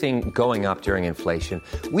everything going up during inflation,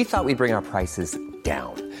 we thought we'd bring our prices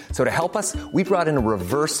down. So to help us, we brought in a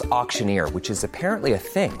reverse auctioneer, which is apparently a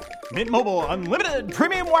thing. Mint Mobile Unlimited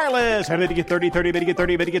Premium Wireless. How to get 30, 30, bit to get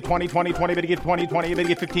 30, bit to get 20, 20, 20, bit to get 20, 20, bit to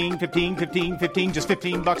get 15, 15, 15, 15, just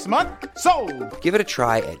 $15 a month? Sold! Give it a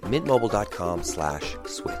try at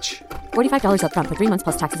mintmobile.com/switch. $45 up front for 3 months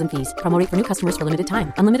plus taxes and fees. Promo rate for new customers for limited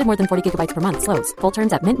time. Unlimited more than 40 gigabytes per month. Slows full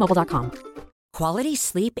terms at mintmobile.com. Quality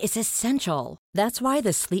sleep is essential. That's why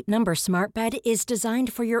the Sleep Number Smart Bed is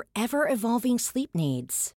designed for your ever-evolving sleep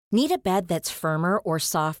needs. Need a bed that's firmer or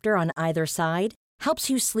softer on either side? Helps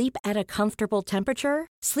you sleep at a comfortable temperature?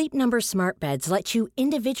 Sleep Number Smart Beds let you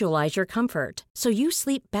individualize your comfort, so you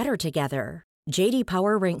sleep better together. J.D.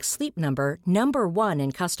 Power ranks Sleep Number number 1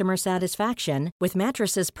 in customer satisfaction with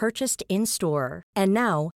mattresses purchased in-store. And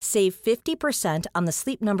now, save 50% on the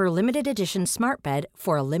Sleep Number Limited Edition Smart Bed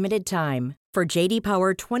for a limited time. For J.D.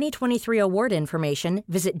 Power 2023 award information,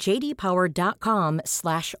 visit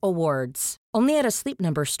jdpower.com/awards. Only at a Sleep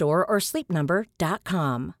Number store or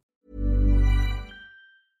sleepnumber.com.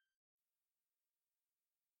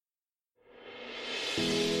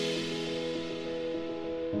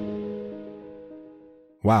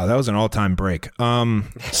 Wow, that was an all-time break.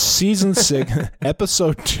 Season 6,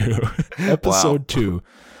 episode 2. Episode 2.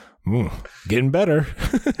 Ooh, getting better.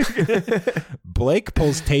 Blake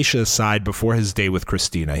pulls Tayshia aside before his date with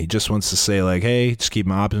Christina. He just wants to say, like, hey, just keep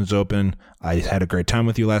my options open. I had a great time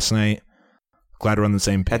with you last night. Glad we're on the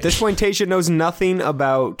same page. At this point, Tayshia knows nothing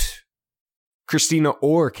about Christina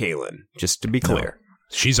or Caelynn, just to be clear. No,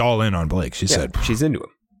 she's all in on Blake. She said she's into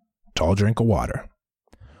him. Tall drink of water.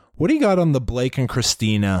 What do you got on the Blake and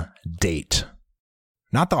Christina date?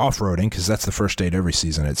 Not the off-roading, because that's the first date every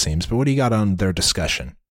season, it seems. But what do you got on their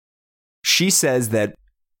discussion? She says that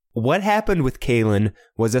what happened with Caelynn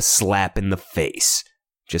was a slap in the face.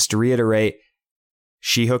 Just to reiterate,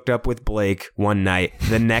 she hooked up with Blake one night.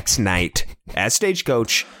 The next night, as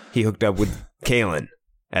Stagecoach, he hooked up with Caelynn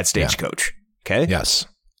at Stagecoach. Okay? Yes.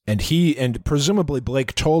 And presumably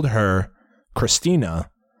Blake told her,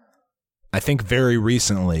 Christina, I think very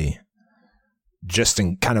recently, just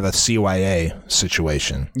in kind of a CYA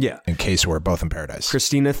situation. Yeah. In case we're both in paradise.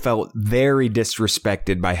 Christina felt very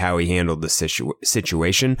disrespected by how he handled the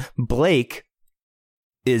situation. Blake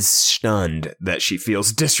is stunned that she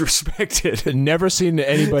feels disrespected. Never seen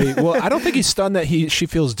anybody. Well, I don't think he's stunned that she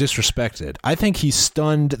feels disrespected. I think he's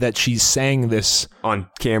stunned that she's saying this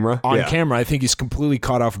on camera. Camera. I think he's completely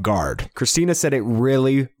caught off guard. Christina said it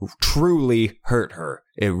really, truly hurt her.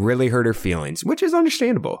 It really hurt her feelings, which is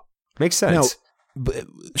understandable. Makes sense. Now, it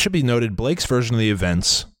should be noted, Blake's version of the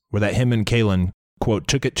events were that him and Caelynn, quote,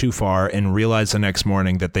 took it too far and realized the next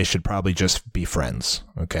morning that they should probably just be friends.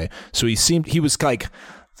 Okay. So he was like,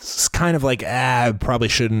 kind of like, probably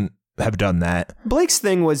shouldn't have done that. Blake's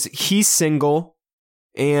thing was he's single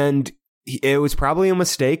and it was probably a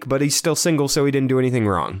mistake, but he's still single, so he didn't do anything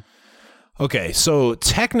wrong. Okay. So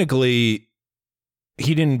technically,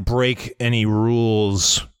 he didn't break any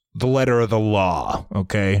rules, the letter of the law.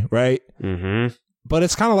 Okay. Right? Mm-hmm. But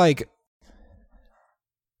it's kind of like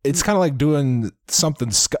doing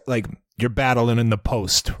something like you're battling in the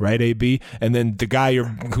post, right, AB? And then the guy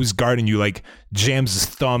who's guarding you like jams his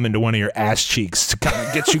thumb into one of your ass cheeks to kind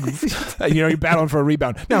of get you, you're battling for a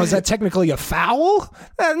rebound. Now, is that technically a foul?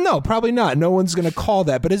 No, probably not. No one's going to call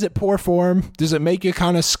that. But is it poor form? Does it make you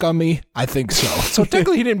kind of scummy? I think so. So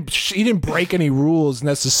technically he didn't break any rules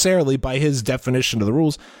necessarily by his definition of the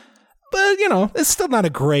rules. But, it's still not a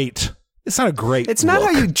great... It's not a great It's not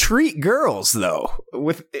how you treat girls, though.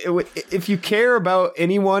 If you care about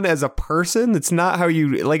anyone as a person, it's not how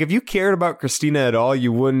you... Like, if you cared about Christina at all,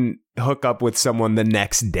 you wouldn't hook up with someone the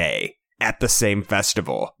next day at the same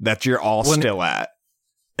festival that you're all still at.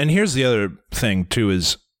 And here's the other thing, too,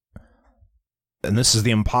 is... And this is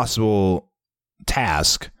the impossible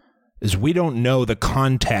task, is we don't know the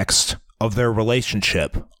context of their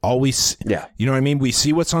relationship. Always, you know what I mean? We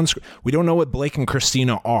see what's on screen. We don't know what Blake and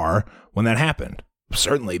Christina are when that happened.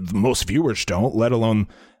 Certainly, most viewers don't, let alone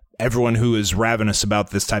everyone who is ravenous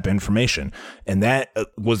about this type of information. And that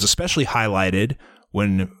was especially highlighted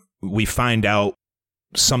when we find out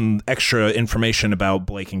some extra information about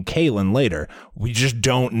Blake and Caelynn later. We just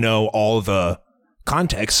don't know all the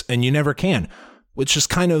context, and you never can. Which is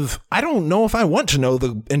kind of, I don't know if I want to know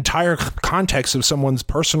the entire context of someone's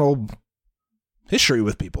personal history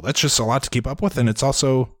with people. That's just a lot to keep up with, and it's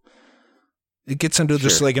also, it gets into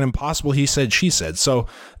just like an impossible he said, she said. So,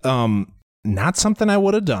 not something I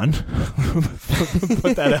would have done.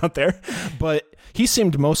 Put that out there. But he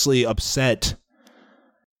seemed mostly upset.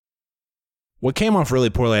 What came off really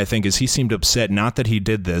poorly, I think, is he seemed upset, not that he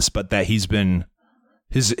did this, but that he's been,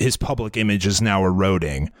 his public image is now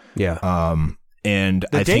eroding. Yeah. And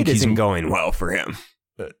I think date isn't going well for him.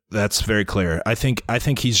 That's very clear. I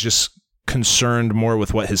think he's just concerned more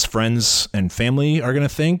with what his friends and family are going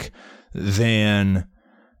to think than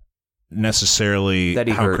necessarily that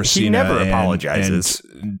how Christina he never apologizes.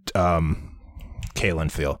 And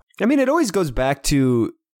Caelynn feel. I mean, it always goes back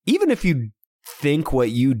to, even if you think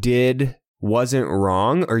what you did wasn't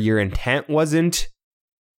wrong or your intent wasn't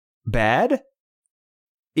bad,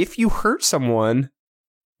 if you hurt someone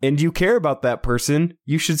and you care about that person,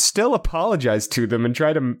 you should still apologize to them and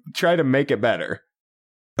try to make it better.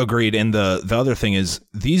 Agreed. And the other thing is,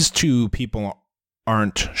 these two people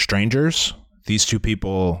aren't strangers. These two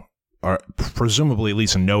people are presumably at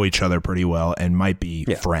least know each other pretty well and might be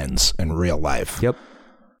friends in real life. Yep.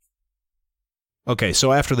 Okay,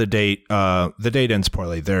 so after the date ends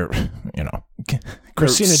poorly.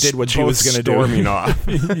 Christina did what she was going to do. Storming off.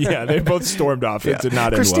 Yeah, they both stormed off. Yeah. It did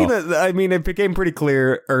not end well. I mean, it became pretty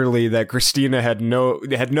clear early that Christina had no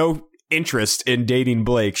interest in dating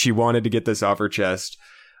Blake. She wanted to get this off her chest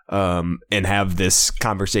and have this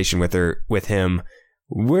conversation with him.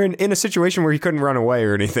 We're in a situation where he couldn't run away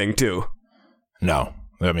or anything, too. No.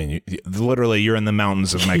 I mean, literally, you're in the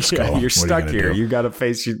mountains of Mexico. Yeah, you're stuck here. You got to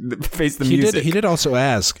face the music. He did also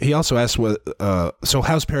ask. He also asked, so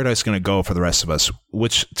how's Paradise going to go for the rest of us?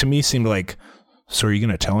 Which to me seemed like, so are you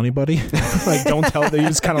going to tell anybody? Like, don't tell. He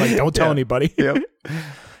was kind of like, don't tell anybody. Yep.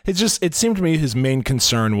 It seemed to me his main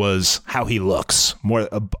concern was how he looks more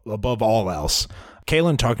above all else.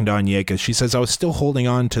 Caelynn talking to Onyeka, she says, I was still holding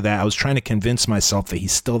on to that. I was trying to convince myself that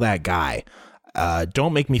he's still that guy.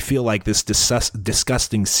 Don't make me feel like this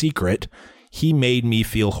disgusting secret. He made me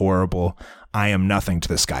feel horrible. I am nothing to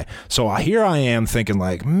this guy. So here I am thinking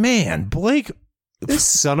like, man, Blake, this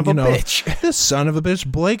son of a bitch. This son of a bitch.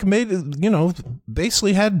 Blake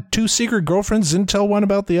basically had two secret girlfriends, didn't tell one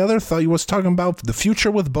about the other, thought he was talking about the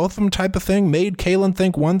future with both of them type of thing, made Caelynn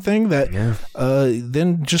think one thing that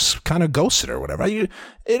then just kind of ghosted her or whatever.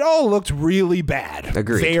 It all looked really bad.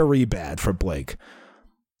 Agreed. Very bad for Blake.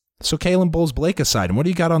 So Caelynn bowls Blake aside. And what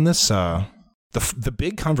do you got on this, the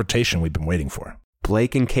big confrontation we've been waiting for?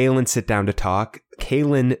 Blake and Caelynn sit down to talk.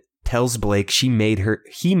 Caelynn tells Blake he made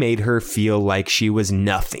her feel like she was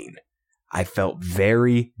nothing. I felt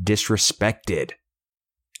very disrespected.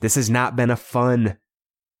 This has not been a fun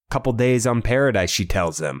couple days on Paradise, she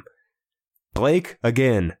tells him. Blake,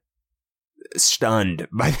 again, stunned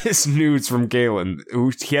by this news from Caelynn,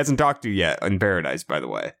 who he hasn't talked to yet on Paradise, by the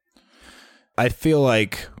way. I feel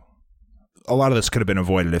like a lot of this could have been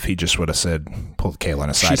avoided if he just would have pulled Caelynn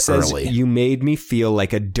aside she says, early. You made me feel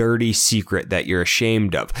like a dirty secret that you're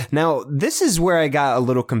ashamed of. Now, this is where I got a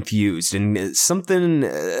little confused, and something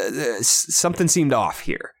seemed off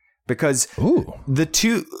here, because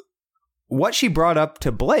what she brought up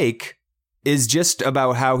to Blake is just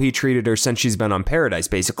about how he treated her since she's been on Paradise,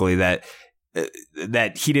 basically, that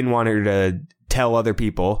he didn't want her to tell other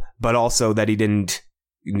people, but also that he didn't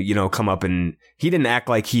come up and he didn't act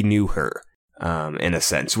like he knew her, in a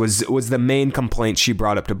sense, was the main complaint she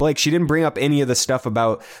brought up to Blake. She didn't bring up any of the stuff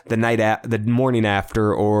about the morning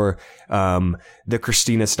after, or the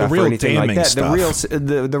Christina stuff or anything like that. Stuff.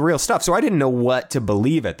 The real stuff. So I didn't know what to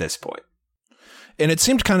believe at this point. And it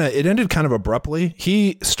ended kind of abruptly.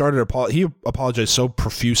 He apologized so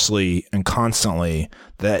profusely and constantly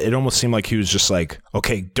that it almost seemed like he was just like,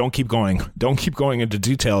 okay, don't keep going into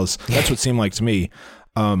details. That's what it seemed like to me.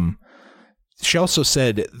 She also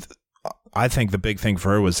said, I think the big thing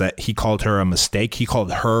for her was that he called her a mistake. He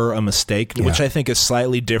called her a mistake, which I think is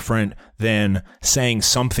slightly different than saying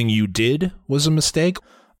something you did was a mistake.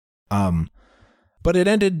 But it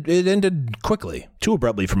ended quickly, too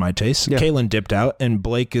abruptly for my taste. Yeah. Caelynn dipped out, and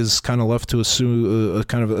Blake is kind of left to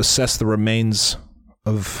kind of assess the remains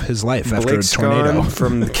of his life after a tornado.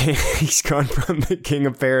 He's gone from the King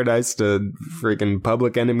of Paradise to freaking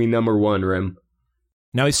public enemy number one, Rim.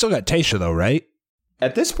 Now, he's still got Tayshia, though, right?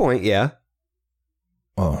 At this point, yeah.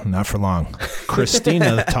 Oh, not for long.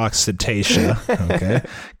 Christina talks to Tayshia. Okay.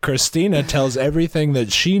 Christina tells everything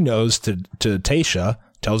that she knows to Tayshia,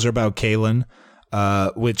 tells her about Caelynn,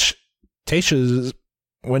 which Tayshia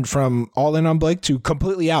went from all in on Blake to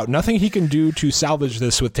completely out. Nothing he can do to salvage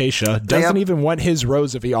this with Tayshia. Doesn't even want his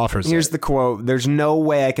rose if he offers Here's the quote. There's no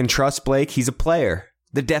way I can trust Blake. He's a player.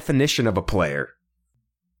 The definition of a player.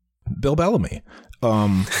 Bill Bellamy.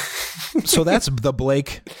 So that's the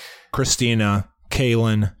Blake, Christina,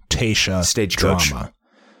 Caelynn, Tayshia stagecoach drama.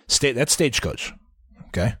 That's Stagecoach.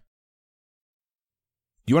 Okay.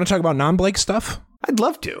 You want to talk about non-Blake stuff? I'd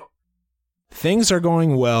love to. Things are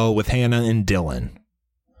going well with Hannah and Dylan.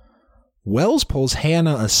 Wells pulls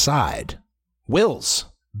Hannah aside. Wills,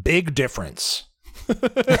 big difference.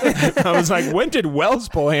 I was like, when did Wells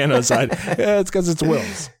pull Hannah aside? Yeah, it's because it's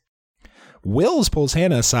Wills. Wills pulls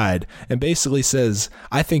Hannah aside and basically says,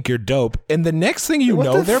 I think you're dope. And the next thing you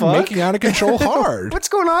know, they're making out of control hard. What's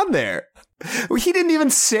going on there? He didn't even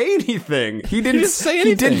say anything. He didn't say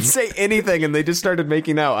anything, and they just started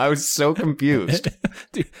making out. I was so confused.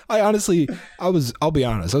 Dude, I'll be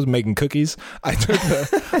honest, I was making cookies. I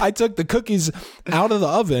took the cookies out of the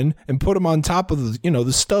oven and put them on top of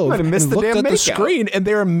the stove and looked at the screen, and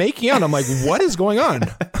they were making out. I'm like, what is going on?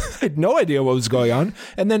 I had no idea what was going on.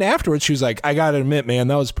 And then afterwards, she was like, I gotta admit, man,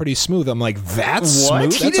 that was pretty smooth. I'm like, that's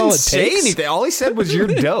smooth? He didn't say anything. All he said was, you're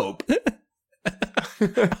dope.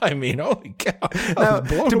 I mean, holy cow. Now,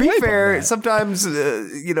 to be fair, sometimes,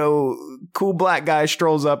 cool black guy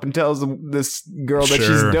strolls up and tells this girl that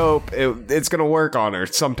she's dope. It's going to work on her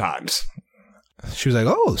sometimes. She was like,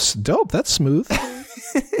 oh, dope. That's smooth.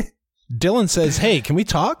 Dylan says, hey, can we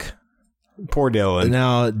talk? Poor Dylan.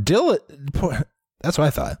 Now, that's what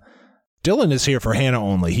I thought. Dylan is here for Hannah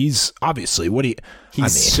only. He's obviously,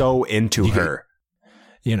 he's so into her.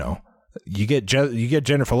 You get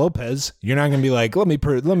Jennifer Lopez. You're not going to be like, let me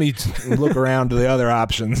look around to the other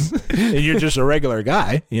options. You're just a regular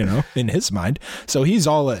guy, in his mind. So he's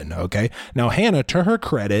all in. Okay. Now Hannah, to her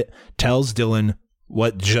credit, tells Dylan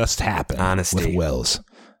what just happened. Honesty with Wells.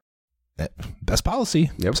 Best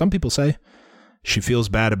policy. Yep. Some people say she feels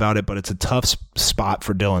bad about it, but it's a tough spot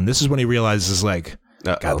for Dylan. This is when he realizes, like,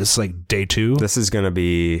 God, this is like day 2. This is going to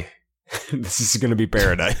be. This is going to be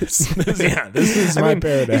paradise. This is my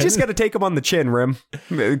paradise. You just got to take him on the chin, Rim.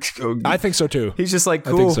 I think so too. He's just like,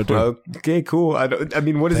 cool. I think so too. Okay, cool. What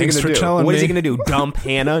is he going to do? What is he going to do? Dump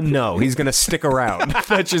Hannah? No, he's going to stick around.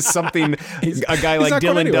 That's just something a guy like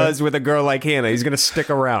Dylan does with a girl like Hannah. He's going to stick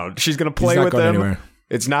around. She's going to play with him. Anywhere.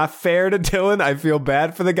 It's not fair to Dylan. I feel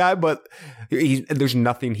bad for the guy, but there's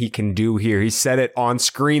nothing he can do here. He said it on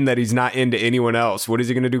screen that he's not into anyone else. What is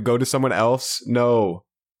he going to do? Go to someone else? No.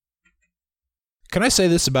 Can I say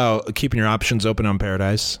this about keeping your options open on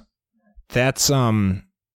Paradise? That's, we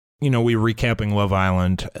recapping Love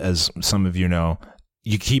Island, as some of you know.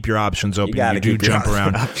 You keep your options open. You do jump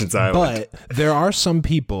around. But there are some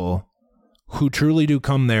people who truly do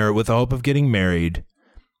come there with the hope of getting married,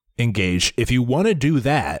 engaged. If you want to do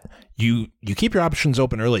that, you keep your options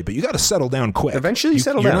open early, but you got to settle down quick. Eventually,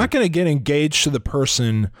 settle down. You're not going to get engaged to the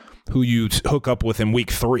person who you hook up with in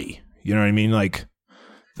week 3. You know what I mean? Like,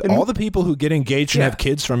 all the people who get engaged and have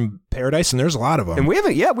kids from Paradise, and there's a lot of them. And we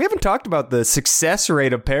haven't talked about the success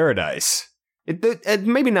rate of Paradise.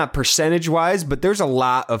 Maybe not percentage-wise, but there's a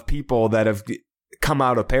lot of people that have come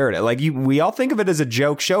out of Paradise. Like, we all think of it as a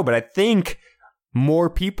joke show, but I think more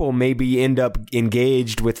people maybe end up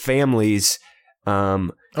engaged with families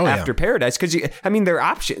after Paradise, because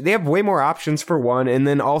they have way more options for one, and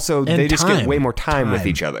then also they just get way more time with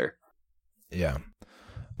each other. Yeah.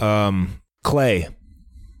 Clay.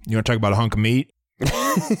 You want to talk about a hunk of meat?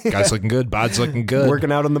 Guy's looking good. Bod's looking good.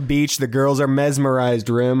 Working out on the beach. The girls are mesmerized,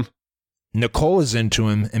 Rim. Nicole is into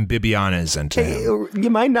him, and Bibiana is into him. You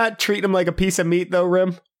might not treat him like a piece of meat, though,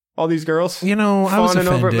 Rim. All these girls. I was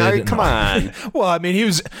offended. Come on. Well, I mean, he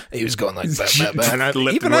was going like that.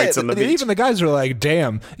 Even the guys were like,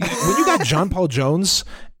 damn. When you got John Paul Jones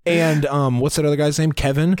and what's that other guy's name?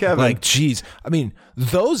 Kevin. Like, geez. I mean,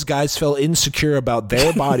 those guys felt insecure about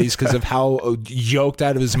their bodies because of how yoked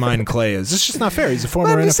out of his mind Clay is. It's just not fair. He's a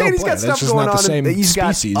former NFL player. That's just not the same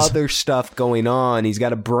species. Got other stuff going on. He's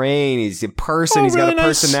got a brain. He's a person. He's got a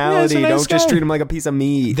personality. Don't just treat him like a piece of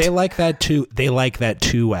meat. They like that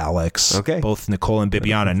too, Alex. Okay. Both Nicole and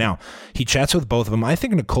Bibiana. Now, he chats with both of them. I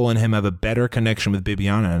think Nicole and him have a better connection with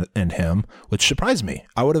Bibiana and him, which surprised me.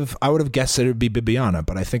 I would have guessed that it would be Bibiana,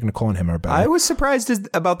 but I think Nicole and him are better. I was surprised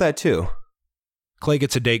about that too. Clay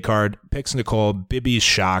gets a date card, picks Nicole. Bibby's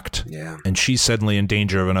shocked, and she's suddenly in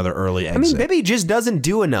danger of another early exit. I mean, Bibby just doesn't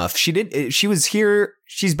do enough. She was here.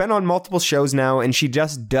 She's been on multiple shows now, and she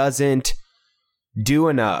just doesn't do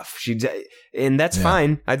enough. And that's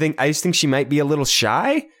fine. I just think she might be a little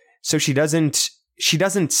shy, so she doesn't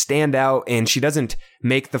stand out, and she doesn't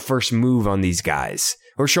make the first move on these guys.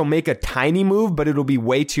 Or she'll make a tiny move, but it'll be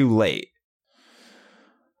way too late.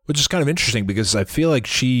 Which is kind of interesting because I feel like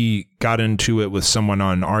she got into it with someone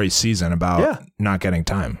on Ari's season about not getting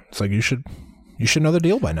time. It's like, you should know the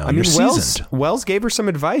deal by now. You're seasoned. Wells gave her some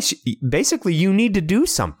advice. Basically, you need to do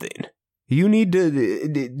something. You need to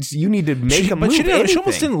make a move. She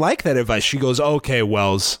almost didn't like that advice. She goes, "Okay,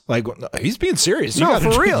 Wells, like he's being serious. No,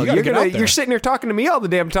 for real. You're sitting here talking to me all the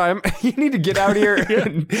damn time. You need to get out here.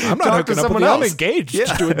 And I'm not hooking up with you. I'm engaged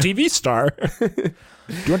to a TV star. Do you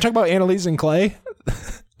want to talk about Annalise and Clay?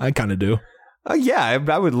 I kind of do. Yeah,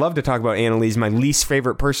 I would love to talk about Annalise, my least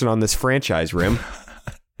favorite person on this franchise, Rim.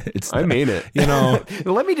 I mean it. You know,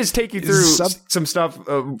 let me just take you through some stuff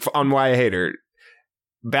on why I hate her.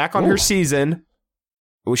 Back on her season,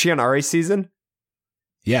 was she on Ari's season?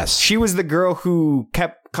 Yes. She was the girl who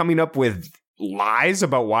kept coming up with lies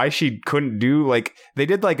about why she couldn't do, like, they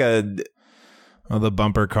did like the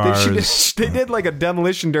bumper cars. They did like a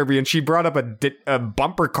demolition derby, and she brought up a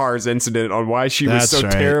bumper cars incident on why she was so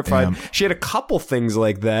terrified. Yeah. She had a couple things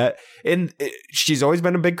like that, and she's always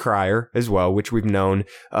been a big crier as well, which we've known.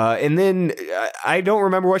 And then I don't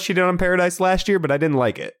remember what she did on Paradise last year, but I didn't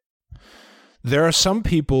like it. There are some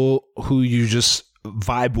people who you just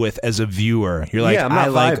vibe with as a viewer. You're like, yeah, I'm not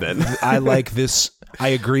vibing. I like this. I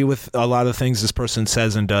agree with a lot of things this person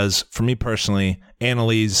says and does. For me personally,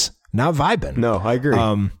 Annalise, not vibing. No, I agree.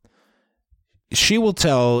 She will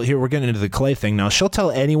tell, here we're getting into the Clay thing now, she'll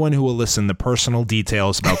tell anyone who will listen the personal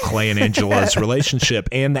details about Clay and Angela's relationship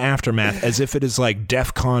and the aftermath as if it is like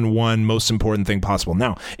DEFCON 1 most important thing possible.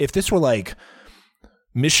 Now, if this were like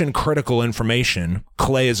mission critical information,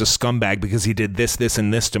 Clay is a scumbag because he did this, this,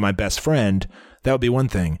 and this to my best friend, that would be one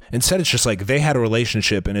thing. Instead, it's just like they had a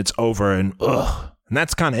relationship and it's over and ugh. And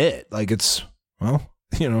that's kind of it. Like it's, well,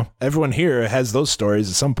 you know, everyone here has those stories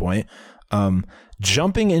at some point.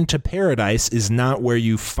 Jumping into paradise is not where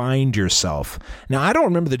you find yourself. Now, I don't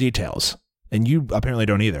remember the details, and you apparently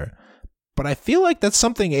don't either. But I feel like that's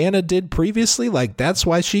something Anna did previously. Like, that's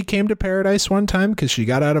why she came to paradise one time, because she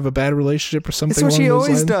got out of a bad relationship or something. That's what she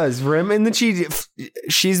always does, Rim. And then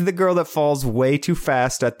she's the girl that falls way too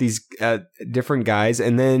fast at these different guys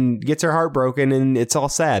and then gets her heart broken, and it's all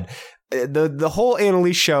sad. The whole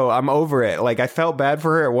Annalise show, I'm over it. Like, I felt bad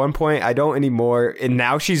for her at one point. I don't anymore. And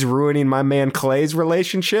now she's ruining my man Clay's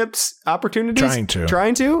relationships opportunities.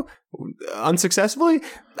 Trying to. Unsuccessfully.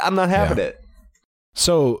 I'm not having it.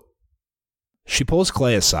 So she pulls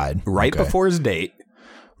Clay aside. Right before his date.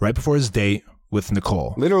 Right before his date with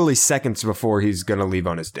Nicole. Literally seconds before he's going to leave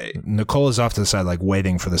on his date. Nicole is off to the side, like,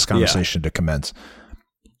 waiting for this conversation to commence.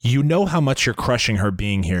 You know how much you're crushing her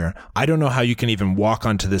being here. I don't know how you can even walk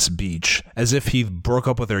onto this beach, as if he broke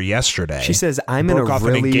up with her yesterday. She says, I'm in a broke off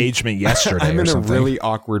an engagement yesterday. I'm in a really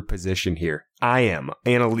awkward position here. I am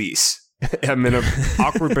Annalise. I'm in an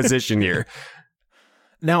awkward position here.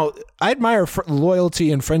 Now, I admire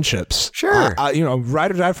loyalty and friendships. Sure. You know,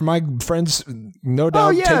 ride or die for my friends, no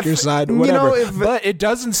doubt, take your side, whatever. You know, but it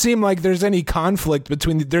doesn't seem like there's any conflict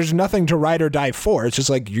between, there's nothing to ride or die for. It's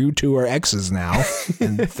just like you two are exes now,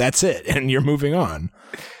 and that's it, and you're moving on.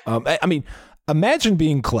 I mean, imagine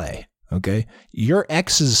being Clay, okay? Your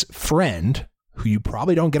ex's friend, who you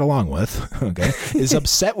probably don't get along with, okay, is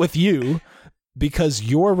upset with you because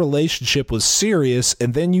your relationship was serious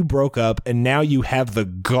and then you broke up and now you have the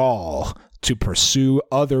gall to pursue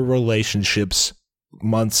other relationships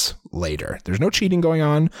months later. There's no cheating going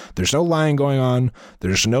on. There's no lying going on.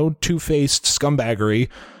 There's no two-faced scumbaggery.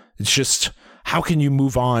 It's just, how can you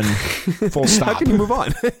move on? Full stop. How can you move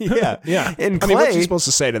on? Yeah. Yeah. And Clay, what's he supposed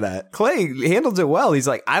to say to that? Clay handles it well. He's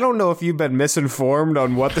like, I don't know if you've been misinformed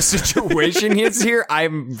on what the situation is here.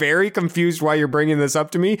 I'm very confused why you're bringing this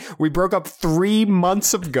up to me. We broke up 3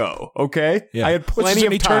 months ago. Okay. Yeah. I had plenty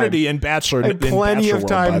of eternity time. In Bachelor. I had plenty of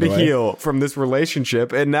time to heal from this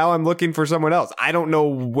relationship. And now I'm looking for someone else. I don't know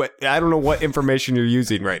what information you're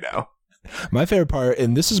using right now. My favorite part,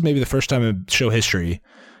 and this is maybe the first time in show history,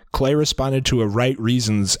 Clay responded to a Right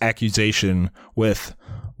Reasons accusation with,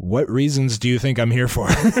 what reasons do you think I'm here for?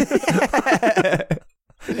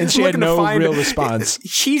 And she had no real response.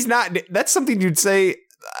 He's not, that's something you'd say.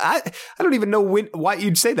 I don't even know why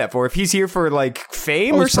you'd say that for. If he's here for like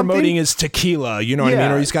fame or something. Promoting his tequila, you know what I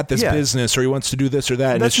mean? Or he's got this business, or he wants to do this or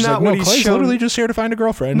that. And it's just like, no, Clay's literally just here to find a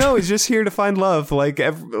girlfriend. No, he's just here to find love, like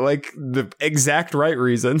the exact right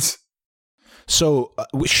reasons. So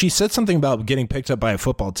she said something about getting picked up by a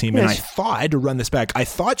football team, and I had to run this back. I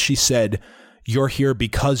thought she said, you're here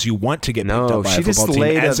because you want to get picked up by a football team,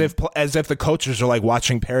 as if the coaches are like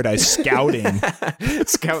watching Paradise scouting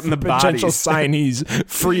the potential bodies. Signees,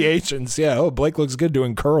 free agents. Yeah, oh, Blake looks good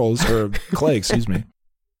doing curls, or Clay, excuse me.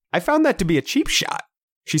 I found that to be a cheap shot.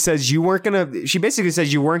 She says she basically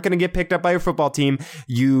says you weren't going to get picked up by your football team.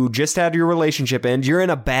 You just had your relationship end. You're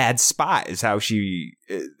in a bad spot is how she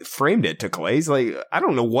framed it to Clay's. Like, I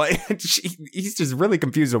don't know what, he's just really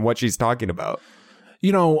confused on what she's talking about.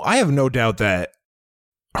 You know, I have no doubt that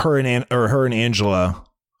her and Angela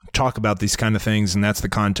talk about these kind of things, and that's the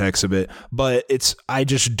context of it. But I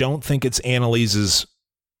just don't think it's Annalise's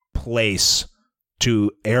place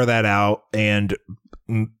to air that out and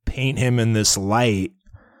paint him in this light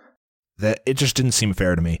that it just didn't seem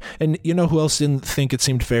fair to me. And you know who else didn't think it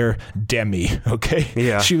seemed fair? Demi. Okay.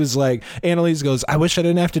 Yeah. She was like, Annalise goes, I wish I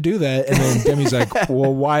didn't have to do that. And then Demi's like,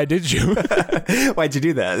 well, why did you? Why'd you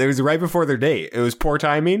do that? It was right before their date. It was poor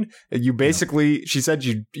timing. You basically, she said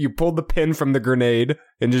you pulled the pin from the grenade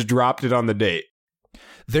and just dropped it on the date.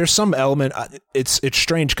 There's some element, it's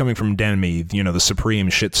strange coming from Demi, you know, the supreme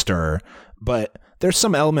shit stirrer, but there's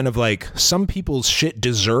some element of like, some people's shit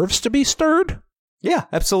deserves to be stirred. Yeah,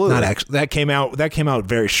 absolutely. Not actually. That came out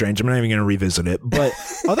very strange. I'm not even going to revisit it. But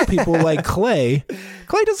other people like Clay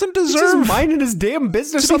doesn't deserve just minding his damn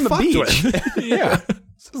business on the beach. Yeah,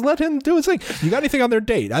 just let him do his thing. You got anything on their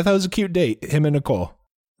date? I thought it was a cute date. Him and Nicole.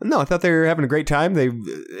 No, I thought they were having a great time.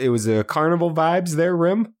 It was a carnival vibes there.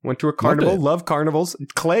 Rim went to a carnival. Love carnivals.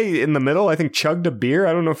 Clay in the middle, I think, chugged a beer.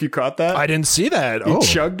 I don't know if you caught that. I didn't see that. He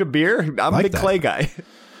chugged a beer. I'm a big Clay guy.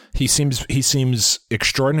 He seems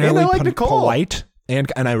extraordinarily polite. And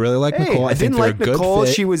I really like Nicole. I think they're a good Nicole.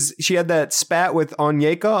 fit. She had that spat with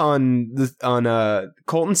Onyeka on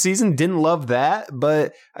Colton season. Didn't love that,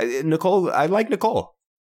 but Nicole. I like Nicole.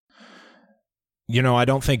 You know, I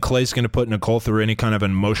don't think Clay's going to put Nicole through any kind of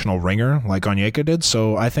an emotional ringer like Onyeka did.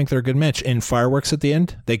 So I think they're a good match. In fireworks at the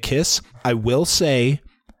end, they kiss. I will say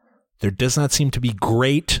there does not seem to be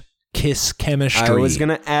great kiss chemistry. I was going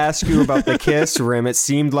to ask you about the kiss, Rim. It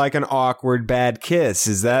seemed like an awkward bad kiss.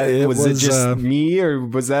 Was it just me, or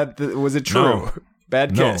was it true? No,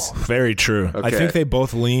 bad kiss. No, very true. Okay. I think they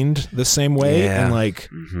both leaned the same way and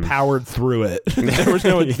powered through it. There was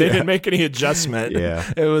they didn't make any adjustment. Yeah,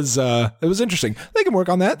 it was interesting. They can work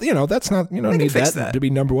on that. You know, that's not need that to be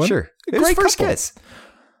number one. Sure, great first kiss.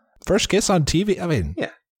 First kiss on TV. I mean,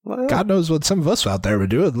 yeah. Well, God knows what some of us out there would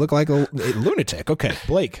do. It'd look like a lunatic. Okay,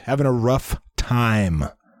 Blake having a rough time.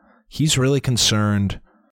 He's really concerned.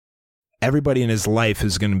 Everybody in his life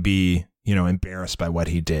is going to be, embarrassed by what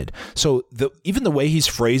he did. So even the way he's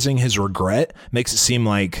phrasing his regret makes it seem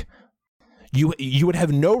like you would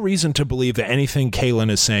have no reason to believe that anything Kaylin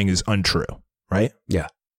is saying is untrue, right? Yeah.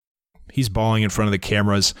 He's bawling in front of the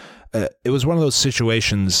cameras. It was one of those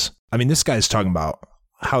situations. I mean, this guy's talking about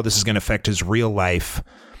how this is going to affect his real life.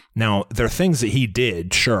 Now, there are things that he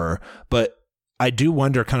did, sure, but I do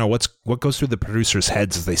wonder kind of what goes through the producers'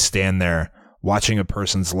 heads as they stand there watching a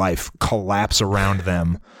person's life collapse around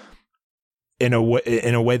them in a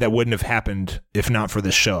way that wouldn't have happened if not for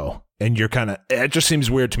the show. And it just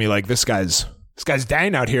seems weird to me, like this guy's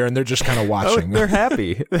dying out here and they're just kind of watching. Oh, they're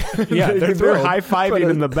happy. Yeah, they're high-fiving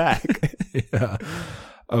in the back. Yeah.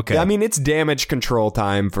 Okay. I mean, it's damage control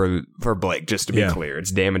time for Blake, just to be clear.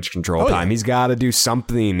 It's damage control time. Yeah. He's got to do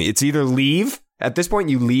something. It's either leave. At this point,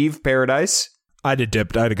 you leave Paradise. I'd have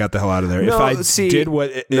dipped. I'd have got the hell out of there. No, if I did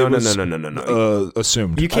what it was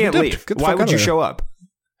assumed. You can't leave. Why would you show up?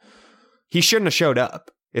 He shouldn't have showed up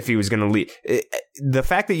if he was going to leave. The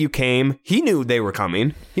fact that you came, he knew they were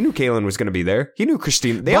coming. He knew Kaylin was going to be there. He knew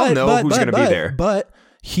Christine. They all know who's going to be there. But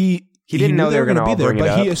He didn't know they were going to be there,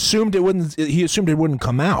 but he assumed it wouldn't. He assumed it wouldn't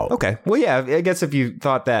come out. Okay. Well, yeah. I guess if you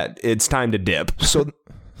thought that, it's time to dip. So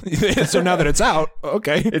now that it's out,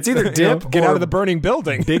 okay, it's either dip, get out of the burning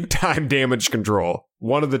building. Big time damage control.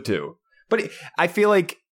 One of the two. But I feel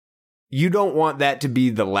like you don't want that to be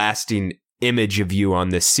the lasting image of you on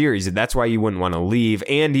this series, and that's why you wouldn't want to leave.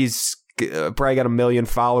 And he's probably got 1 million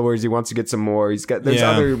followers. He wants to get some more. There's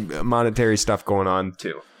other monetary stuff going on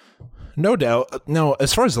too. No doubt. No,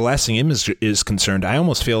 as far as the lasting image is concerned, I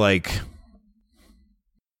almost feel like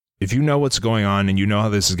if you know what's going on and you know how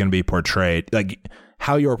this is going to be portrayed, like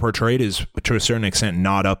how you're portrayed is to a certain extent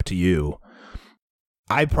not up to you.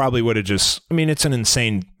 I probably would have it's an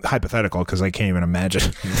insane hypothetical because I can't even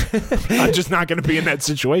imagine. I'm just not going to be in that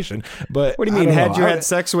situation. But what do you mean? Had you had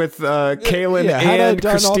sex with Kaylin and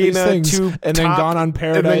Christina and then gone on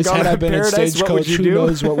Paradise? Had I been a stagecoach, who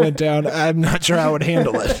knows what went down? I'm not sure how I would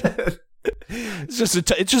handle it. It's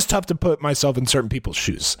just tough to put myself in certain people's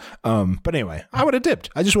shoes. But anyway, I would have dipped.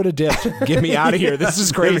 I just would have dipped. Get me out of here. This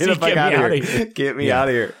is crazy. Get me out of here. Get me out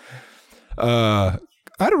of here.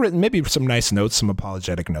 I'd have written maybe some nice notes, some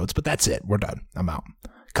apologetic notes, but that's it. We're done. I'm out.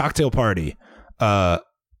 Cocktail party. I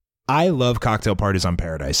love cocktail parties on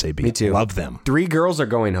Paradise, AB. Me too. Love them. 3 girls are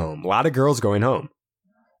going home. A lot of girls going home.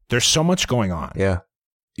 There's so much going on. Yeah.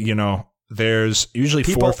 There's usually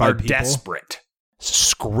 4 or 5 people. Desperate.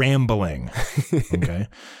 Scrambling. Okay.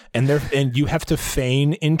 And you have to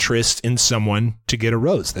feign interest in someone to get a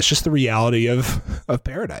rose. That's just the reality of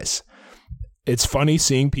Paradise. It's funny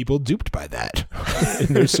seeing people duped by that. And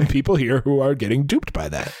there's some people here who are getting duped by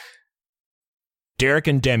that. Derek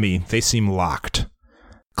and Demi, they seem locked.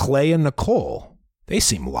 Clay and Nicole, they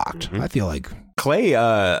seem locked. Mm-hmm. I feel like Clay,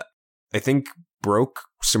 I think broke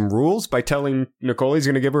some rules by telling Nicole he's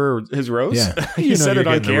going to give her his rose? Yeah. He said it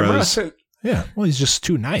on camera. Yeah. Well, he's just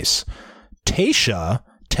too nice. Tasha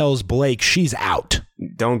tells Blake she's out.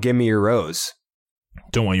 Don't give me your rose.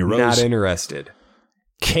 Don't want your rose. Not interested.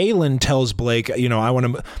 Kaylin tells Blake, I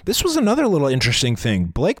want to... This was another little interesting thing.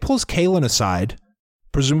 Blake pulls Kaylin aside,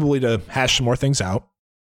 presumably to hash some more things out.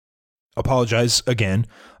 Apologize again.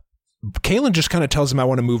 Kaylin just kind of tells him, I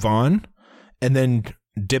want to move on, and then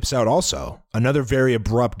dips out also. Another very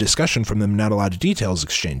abrupt discussion from them, not a lot of details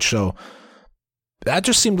exchanged. So that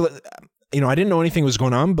just seemed... I didn't know anything was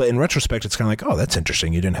going on, but in retrospect, it's kind of like, oh, that's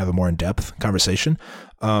interesting. You didn't have a more in-depth conversation.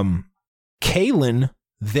 Kaylin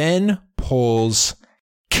then pulls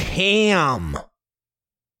Cam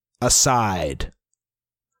aside.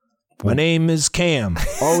 My name is Cam.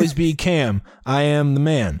 Always be Cam. I am the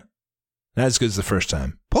man. Not as good as the first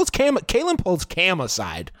time. Kaylin pulls Cam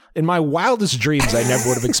aside. In my wildest dreams, I never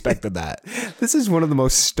would have expected that. This is one of the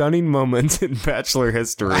most stunning moments in Bachelor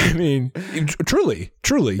history. I mean, truly.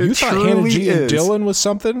 You thought Hannah G and Dylan was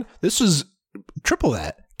something? This was triple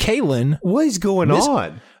that. Kaylin. What is going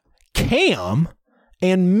on? Cam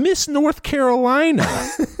and Miss North Carolina.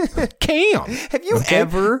 Cam. Have you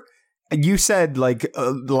ever... You said like a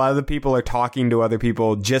lot of the people are talking to other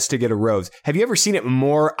people just to get a rose. Have you ever seen a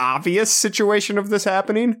more obvious situation of this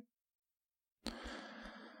happening?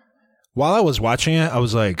 While I was watching it, I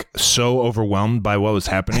was like so overwhelmed by what was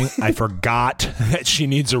happening. I forgot that she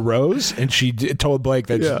needs a rose, and she told Blake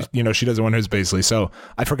that she doesn't want hers basically. So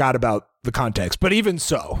I forgot about the context. But even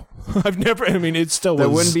so, it still that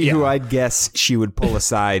wouldn't be who I'd guess she would pull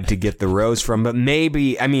aside to get the rose from. But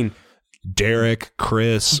maybe, Derek,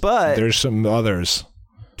 Chris, but there's some others.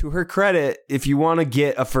 To her credit, if you want to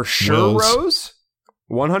get a for sure rose,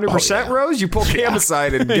 100% rose, you pull Cam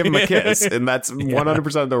aside and give him a kiss, and that's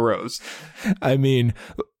 100% the rose.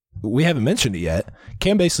 We haven't mentioned it yet.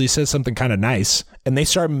 Cam basically says something kind of nice, and they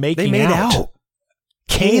start making out.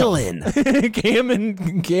 Kaylin. Cam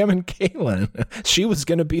and Kaylin. She was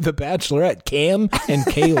going to be the Bachelorette. Cam and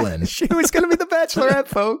Kaylin. She was going to be the Bachelorette,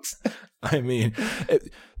 folks.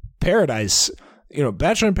 Paradise,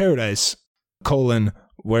 Bachelor in Paradise,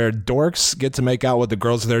 where dorks get to make out with the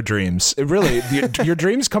girls of their dreams. It really, your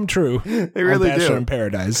dreams come true. They really on Bachelor do. in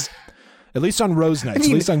Paradise. At least on Rose Nights.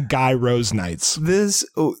 At least on Guy Rose Nights. This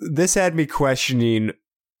had me questioning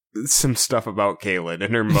some stuff about Kaylin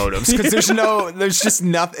and her motives, because there's just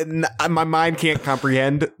nothing. My mind can't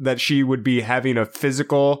comprehend that she would be having a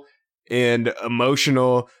physical and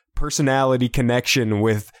emotional personality connection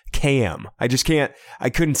with Cam. I just can't.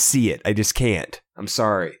 I couldn't see it. I just can't. I'm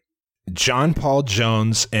sorry. John Paul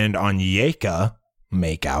Jones and Onyeka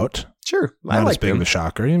make out. Sure. Not as big of a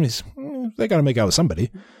shocker. They got to make out with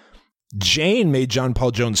somebody. Jane made John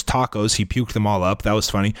Paul Jones tacos. He puked them all up. That was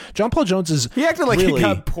funny. John Paul Jones is He acted like he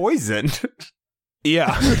got poisoned.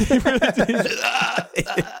 Yeah.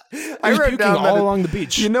 I wrote down all along the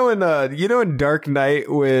beach. In Dark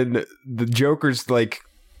Knight when the Joker's like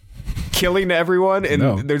killing everyone,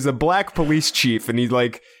 and there's a black police chief, and he's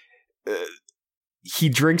like, he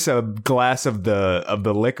drinks a glass of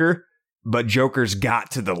the liquor, but Joker's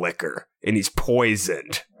got to the liquor, and he's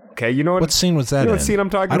poisoned. Okay, you know what scene was that? You know what scene I'm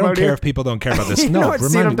talking about? I don't care if people don't care about this. No,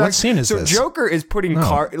 remind me, what scene is this? So Joker is putting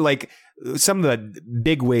some of the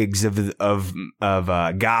bigwigs of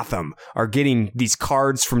Gotham are getting these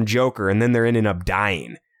cards from Joker, and then they're ending up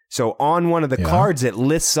dying. So on one of the cards, it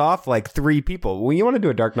lists off like 3 people. Well, you want to do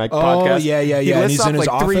a Dark Knight podcast? Oh, yeah. He lists off in his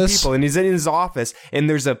like 3 office? people, and he's in his office, and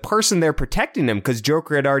there's a person there protecting him because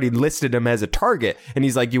Joker had already listed him as a target. And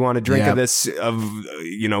he's like, "You want a drink of this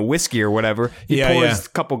whiskey or whatever?" He pours a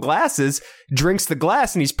couple glasses, drinks the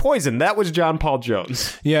glass, and he's poisoned. That was John Paul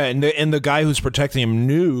Jones. Yeah, and the guy who's protecting him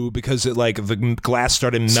knew because the glass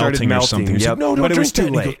started melting or something. Yep. Like, no, but it was too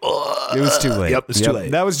late. It was too late. Yep, it's too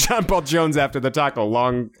late. That was John Paul Jones after the taco.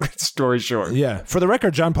 Long story short. Yeah. For the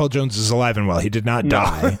record, John Paul Jones is alive and well. He did not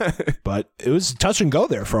die, but it was touch and go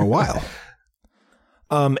there for a while.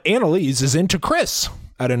 Annalise is into Chris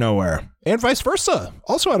out of nowhere, and vice versa,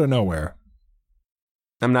 also out of nowhere.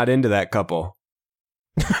 I'm not into that couple.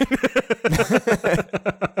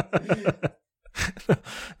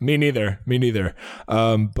 Me neither.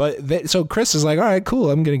 So Chris is like, all right, cool.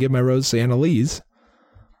 I'm going to give my rose to Annalise.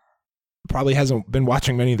 Probably hasn't been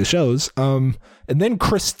watching many of the shows. And then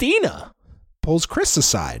Christina pulls Chris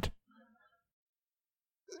aside.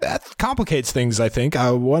 That complicates things, I think.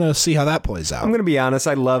 I want to see how that plays out. I'm going to be honest.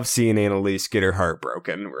 I love seeing Annalise get her heart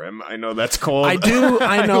broken. I know that's cold. I do.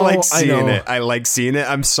 I know. I like seeing it. I like seeing it.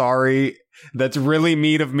 I'm sorry. That's really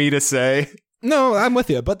mean of me to say. No, I'm with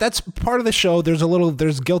you. But that's part of the show.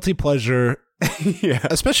 There's guilty pleasure Yeah.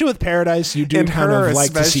 Especially with Paradise, you do and kind of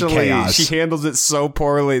like to see chaos. She handles it so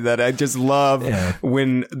poorly that I just love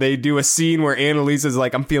when they do a scene where Annalise is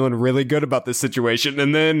like, I'm feeling really good about this situation.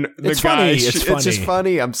 And then the guy, it's just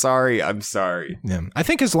funny. I'm sorry. Yeah. I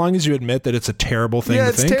think as long as you admit that it's a terrible thing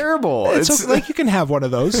to think. Yeah, it's terrible. It's like you can have one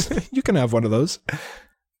of those.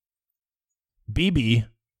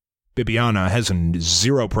 Bibiana has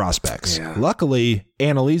zero prospects. Yeah. Luckily,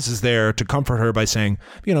 Annalise is there to comfort her by saying,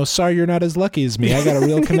 sorry you're not as lucky as me. I got a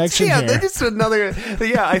real connection here. Just another.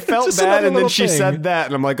 Yeah, I felt bad, and then she said that,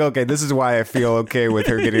 and I'm like, okay, this is why I feel okay with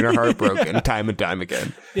her getting her heart broken time and time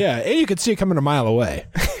again. Yeah, and you could see it coming a mile away.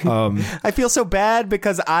 I feel so bad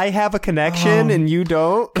because I have a connection and you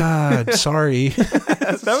don't. God, sorry.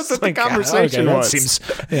 That was what the conversation was.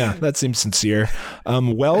 That seems sincere.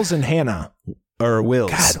 Wells and Hannah. Or Wills.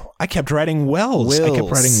 God, I kept writing Wells. I kept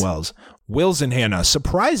writing Wells. Wills and Hannah.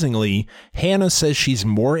 Surprisingly, Hannah says she's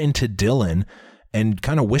more into Dylan and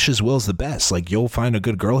kind of wishes Wills the best. Like, you'll find a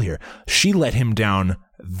good girl here. She let him down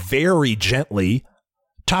very gently.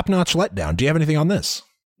 Top-notch letdown. Do you have anything on this?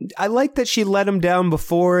 I like that she let him down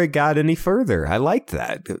before it got any further. I liked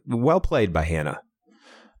that. Well played by Hannah.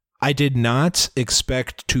 I did not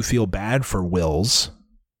expect to feel bad for Wills,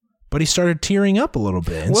 but he started tearing up a little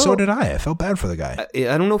bit, and so did I. I felt bad for the guy.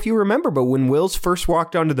 I don't know if you remember, but when Wills first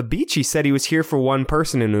walked onto the beach, he said he was here for one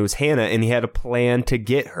person, and it was Hannah, and he had a plan to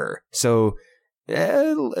get her. So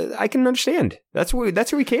I can understand. That's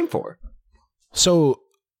who he came for. So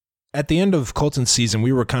at the end of Colton's season,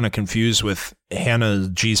 we were kind of confused with Hannah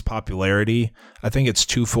G's popularity. I think it's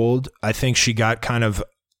twofold. I think she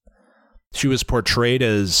was portrayed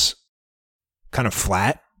as kind of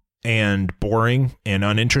flat and boring and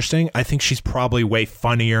uninteresting. I think she's probably way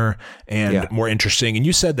funnier and more interesting. And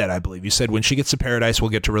you said that, I believe. You said when she gets to Paradise,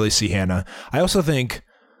 we'll get to really see Hannah. I also think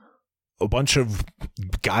a bunch of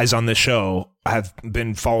guys on this show have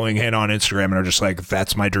been following Hannah on Instagram and are just like,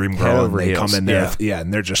 that's my dream girl. And they come in there. Yeah.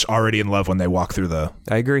 And they're just already in love when they walk through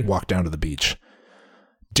I agree. Walk down to the beach.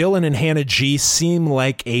 Dylan and Hannah G seem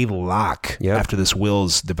like a lock after this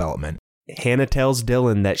Wills development. Hannah tells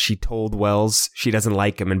Dylan that she told Wells she doesn't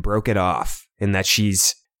like him and broke it off, and that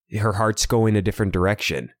her heart's going a different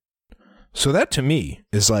direction. So that to me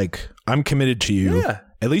is like, I'm committed to you,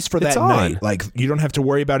 at least for that night. Like, you don't have to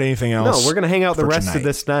worry about anything else. No, we're going to hang out the rest of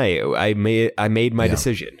this night. I made my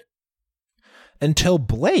decision. Until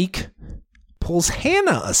Blake pulls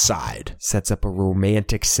Hannah aside. Sets up a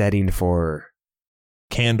romantic setting for her.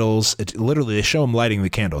 Candles. Literally, they show him lighting the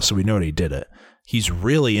candles, so we know that he did it. He's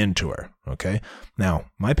really into her, okay? Now,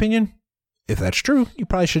 my opinion, if that's true, you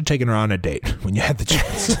probably should have taken her on a date when you had the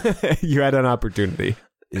chance. You had an opportunity.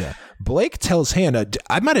 Yeah. Blake tells Hannah,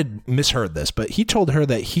 I might have misheard this, but he told her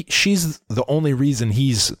that she's the only reason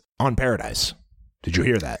he's on Paradise. Did you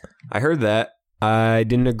hear that? I heard that. I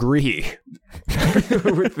didn't agree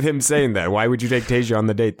with him saying that. Why would you take Tasia on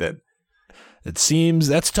the date then?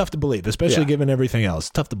 That's tough to believe, especially given everything else.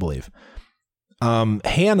 Tough to believe.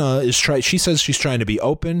 Hannah she says she's trying to be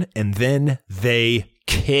open, and then they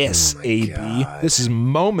kiss. God. This is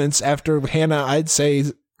moments after Hannah, I'd say,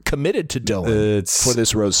 committed to Dylan for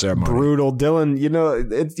this rose ceremony. Brutal. Dylan,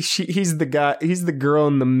 he's the guy, he's the girl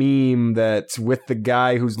in the meme that's with the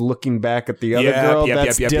guy who's looking back at the other girl.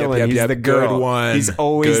 That's Dylan. He's the girl. Good one. He's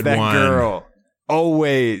always girl.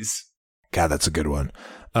 Always. God, that's a good one.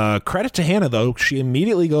 Credit to Hannah, though. She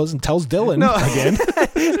immediately goes and tells Dylan again.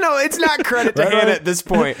 No, it's not credit to Hannah at this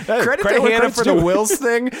point. Credit to Hannah for the Wills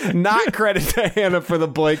thing, not credit to Hannah for the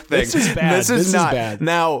Blake thing. This is bad. This is not bad.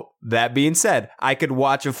 Now, that being said, I could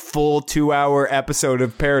watch a full 2-hour episode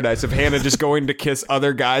of Paradise of Hannah just going to kiss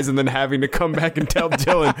other guys and then having to come back and tell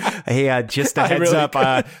Dylan, hey, just a heads up,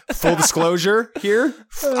 full disclosure here,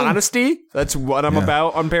 honesty. That's what I'm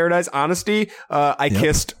about on Paradise. Honesty. I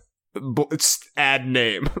kissed ad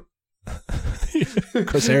name.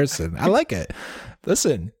 Chris Harrison. I like it.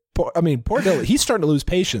 Listen, poor Dylan, he's starting to lose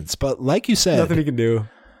patience, but like you said, nothing he can do.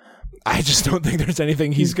 I just don't think there's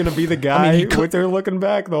anything he's going to be the guy with her looking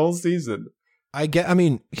back the whole season.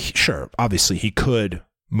 Sure, obviously he could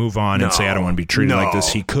move on and say, I don't want to be treated like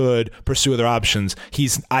this. He could pursue other options.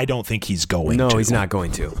 I don't think he's going to. No, he's not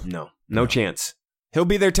going to. No chance. He'll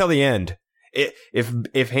be there till the end.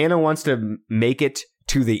 If Hannah wants to make it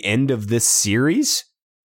to the end of this series,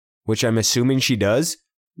 which I'm assuming she does,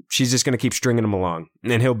 she's just going to keep stringing him along,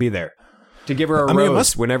 and he'll be there to give her a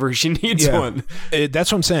rose whenever she needs one.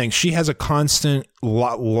 That's what I'm saying. She has a constant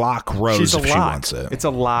lock rose if she wants it. It's a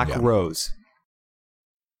lock rose.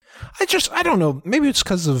 I don't know. Maybe it's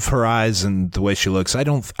because of her eyes and the way she looks. I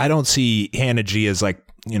don't see Hannah G as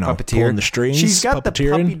pulling the strings. She's got the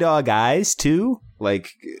puppy dog eyes too. Like,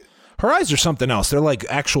 Her eyes are something else. They're like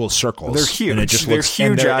actual circles. They're huge. And it just they're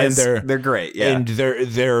huge eyes. They're great. Yeah. And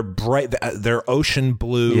they're bright. They're ocean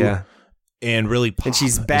blue. Yeah. And really pop, and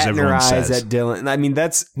she's batting her eyes at Dylan. I mean,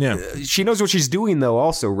 that's she knows what she's doing though.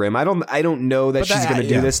 Also, Rim. I don't know that she's going to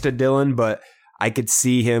do this to Dylan, but I could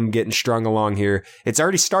see him getting strung along here. It's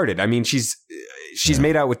already started. I mean, she's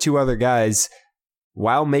made out with 2 other guys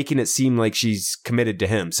while making it seem like she's committed to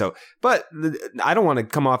him. So, but I don't want to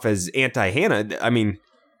come off as anti-Hannah. I mean,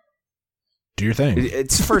 do your thing.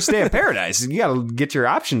 It's the first day of paradise. You got to get your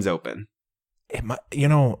options open.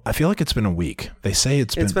 I feel like it's been a week. They say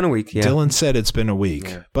it's been a week. Yeah. Dylan said it's been a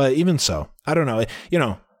week, but even so, I don't know.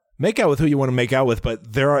 Make out with who you want to make out with,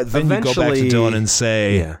 but then you go back to Dylan and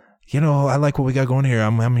say, I like what we got going here.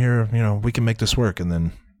 I'm here. We can make this work, and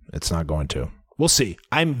then it's not going to. We'll see.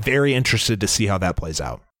 I'm very interested to see how that plays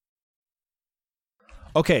out.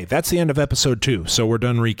 Okay, that's the end of episode 2. So we're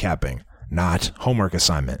done recapping. Not homework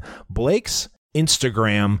assignment. Blake's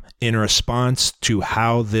Instagram in response to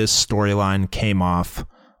how this storyline came off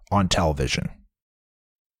on television.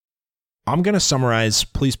 I'm going to summarize.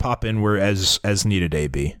 Please pop in where as needed,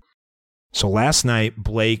 AB. So last night,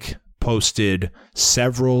 Blake posted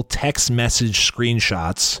several text message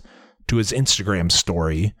screenshots to his Instagram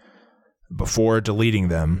story before deleting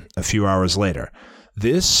them a few hours later.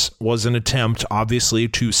 This was an attempt, obviously,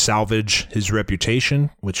 to salvage his reputation,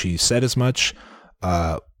 which he said as much.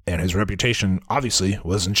 And his reputation, obviously,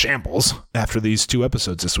 was in shambles after these 2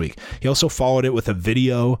 episodes this week. He also followed it with a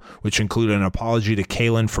video, which included an apology to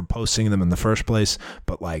Kaylin for posting them in the first place.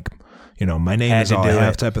 But my name is all I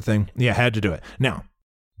have type of thing. Yeah, had to do it. Now,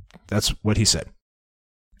 that's what he said.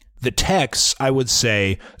 The texts, I would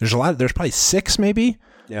say, there's probably 6 maybe.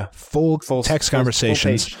 Yeah. Full text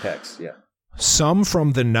conversations. Full page text, yeah. Some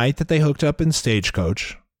from the night that they hooked up in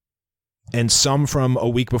Stagecoach. And some from a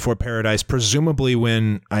week before Paradise, presumably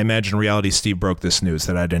when, I imagine, Reality Steve broke this news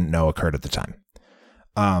that I didn't know occurred at the time.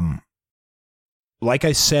 Like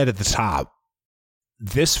I said at the top,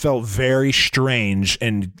 this felt very strange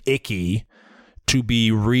and icky to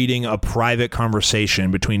be reading a private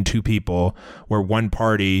conversation between 2 people where one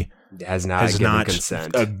party has not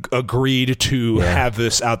consent. Agreed to have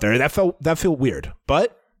this out there. That felt weird,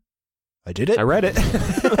 but I did it. I read it.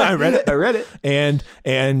 I read it.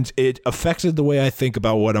 And it affected the way I think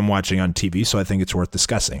about what I'm watching on TV, so I think it's worth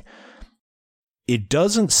discussing. It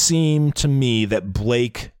doesn't seem to me that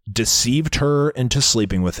Blake deceived her into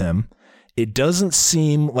sleeping with him. It doesn't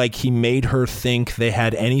seem like he made her think they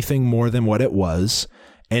had anything more than what it was.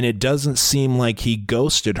 And it doesn't seem like he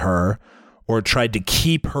ghosted her or tried to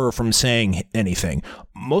keep her from saying anything.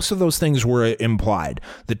 Most of those things were implied.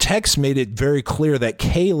 The text made it very clear that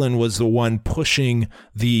Kaylin was the one pushing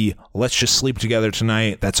the let's just sleep together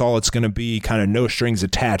tonight, that's all it's going to be, kind of no strings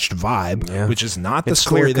attached vibe, which is not the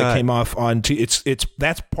story that came off on it's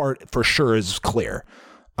that's part for sure is clear.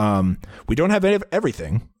 We don't have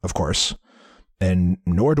everything, of course, and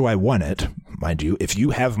nor do I want it, mind you. If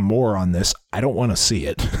you have more on this, I don't want to see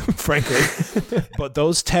it, frankly. But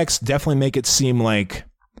those texts definitely make it seem like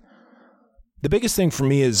the biggest thing for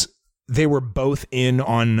me is they were both in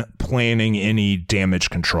on planning any damage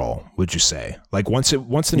control, would you say? Like once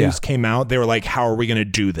the news came out, they were like, how are we going to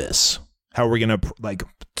do this? How are we going to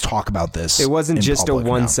talk about this? It wasn't just a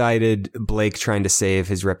one-sided Blake trying to save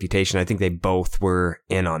his reputation. I think they both were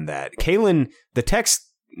in on that. Kaylin, the text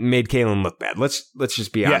made Kaylin look bad. Let's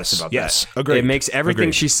just be honest about that. Yes, agreed. It makes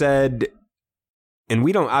everything she said, and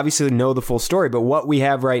we don't obviously know the full story, but what we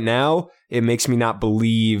have right now, it makes me not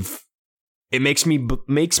believe. It makes me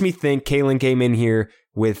think Kaylin came in here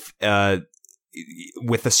with a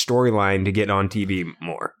storyline to get on TV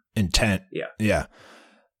more. Intent. Yeah.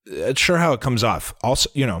 It's sure how it comes off. Also,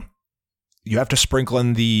 you have to sprinkle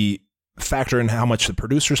in the factor in how much the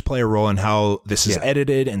producers play a role in how this is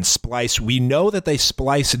edited and spliced. We know that they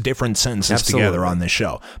splice different sentences together on this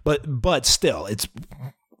show, but still,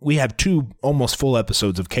 we have 2 almost full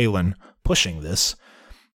episodes of Kaylin pushing this,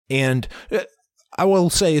 and I will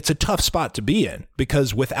say it's a tough spot to be in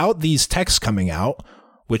because without these texts coming out,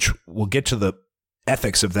 which we'll get to the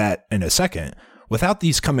ethics of that in a second, without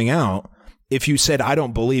these coming out, if you said I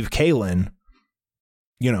don't believe Kaylin,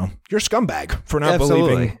 you're a scumbag for not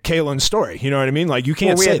believing Kaylin's story. You know what I mean? Like you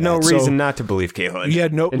can't say that. We had no reason not to believe Kaylin. We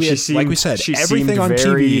had like we said, she everything seemed on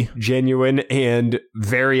very TV, genuine and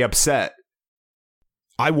very upset.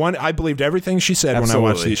 I believed everything she said when I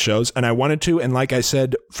watched these shows, and I wanted to. And like I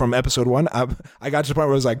said from episode 1, I got to the point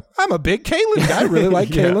where I was like, I'm a big Kaylin guy. I really like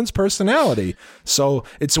Kaylin's personality. So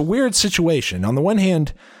it's a weird situation. On the one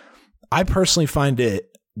hand, I personally find it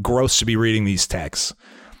gross to be reading these texts.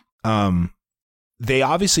 they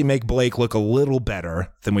obviously make Blake look a little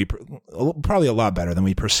better than probably a lot better than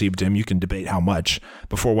we perceived him. You can debate how much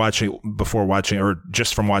before watching or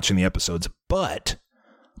just from watching the episodes. But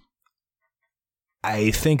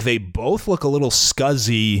I think they both look a little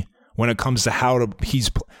scuzzy when it comes to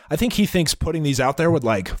I think he thinks putting these out there would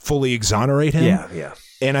like fully exonerate him. Yeah.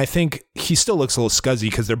 And I think he still looks a little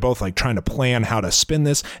scuzzy because they're both like trying to plan how to spin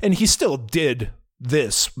this. And he still did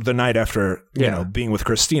this the night after, being with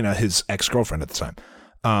Christina, his ex-girlfriend at the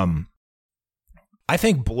time. I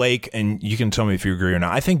think Blake, and you can tell me if you agree or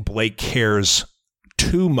not, I think Blake cares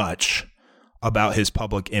too much about his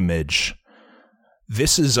public image.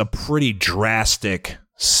 This is a pretty drastic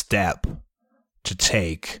step to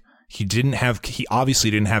take. He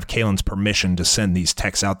obviously didn't have Kaylin's permission to send these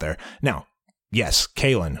texts out there. Now, yes,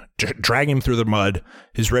 Kaylin, drag him through the mud,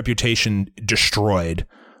 his reputation destroyed,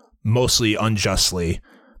 mostly unjustly,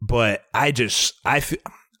 but I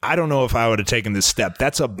don't know if I would have taken this step.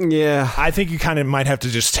 I think you kind of might have to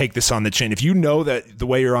just take this on the chin. If you know that the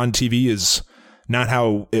way you're on TV is not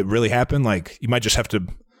how it really happened, like you might just have to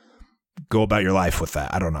go about your life with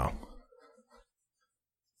that. I don't know.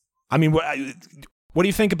 I mean, what do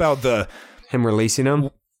you think about him releasing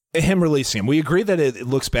him? Him releasing him. We agree that it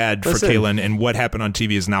looks bad for Kaylin, and what happened on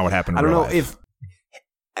TV is not what happened in real life. I don't know if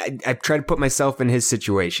I've tried to put myself in his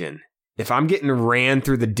situation. If I'm getting ran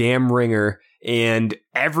through the damn ringer and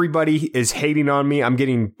everybody is hating on me, I'm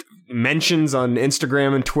getting mentions on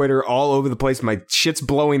Instagram and Twitter all over the place. My shit's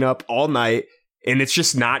blowing up all night, and it's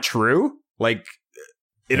just not true. Like,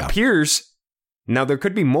 it appears. Now, there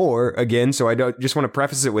could be more, again, so I don't just want to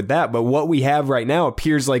preface it with that, but what we have right now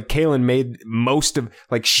appears like Kaylin made most of,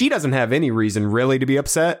 like, she doesn't have any reason really to be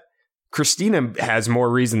upset. Christina has more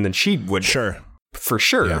reason than she would. Sure. For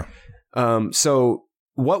sure. Yeah. So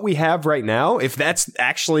what we have right now, if that's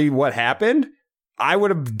actually what happened,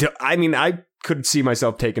 I could see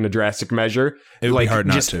myself taking a drastic measure. It would be hard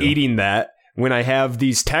not just to. Eating that when I have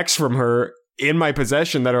these texts from her in my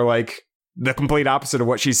possession that are like the complete opposite of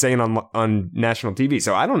what she's saying on national TV.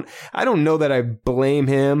 So I don't know that I blame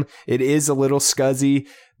him. It is a little scuzzy,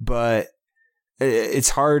 but it's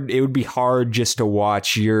hard. It would be hard just to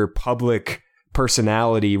watch your public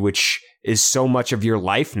personality, which is so much of your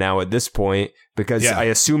life now at this point, because I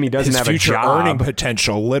assume he doesn't have a job. Earning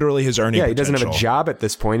potential, literally his earning potential. He doesn't have a job at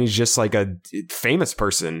this point. He's just like a famous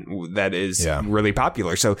person that is really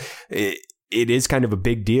popular. So it is kind of a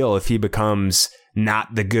big deal if he becomes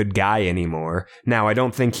not the good guy anymore. Now, I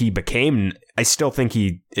don't think I still think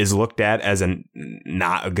he is looked at as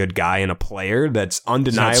not a good guy and a player. That's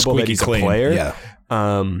undeniable that he's clean. A player. Yeah.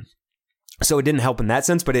 So it didn't help in that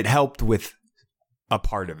sense, but it helped with a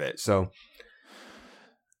part of it. So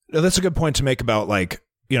that's a good point to make about, like,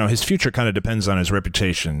 his future kind of depends on his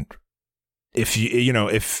reputation. If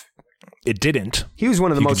if it didn't, he was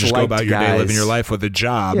one of the most just liked go about your day living your life with a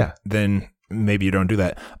job, then maybe you don't do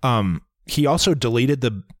that. He also deleted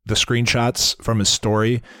the screenshots from his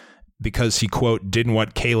story because he, quote, didn't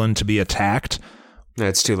want Kaylin to be attacked.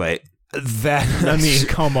 It's too late.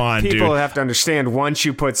 Come on, dude. People have to understand, once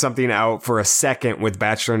you put something out for a second with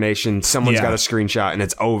Bachelor Nation, someone's got a screenshot and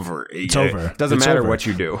it's over. It's over. It doesn't matter what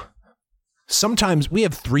you do. Sometimes we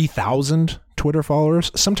have 3,000 Twitter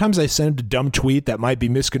followers. Sometimes I send a dumb tweet that might be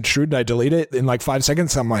misconstrued and I delete it in like 5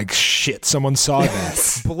 seconds. I'm like, shit, someone saw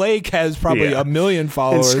that. Blake has probably 1 million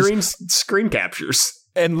followers. And screen captures.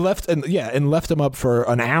 And left them up for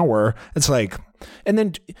an hour. It's like, and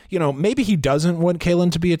then, maybe he doesn't want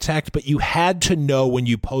Kaylin to be attacked, but you had to know when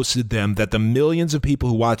you posted them that the millions of people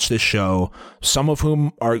who watch this show, some of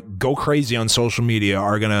whom go crazy on social media,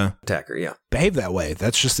 are going to attack her, behave that way.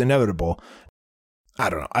 That's just inevitable. I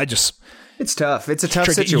don't know. It's tough. It's a tough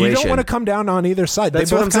situation. You don't want to come down on either side.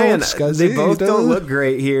 That's what I'm saying. They both don't look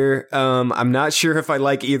great here. I'm not sure if I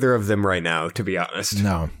like either of them right now, to be honest.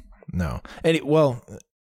 No.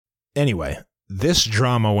 Anyway, this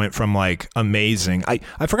drama went from like amazing.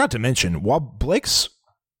 I forgot to mention, while Blake's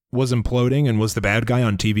was imploding and was the bad guy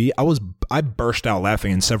on TV, I burst out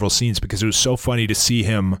laughing in several scenes because it was so funny to see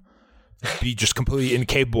him be just completely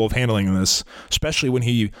incapable of handling this, especially when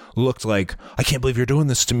he looked like, I can't believe you're doing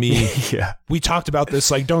this to me. We talked about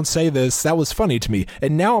this, like, don't say this. That was funny to me.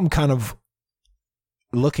 And now I'm kind of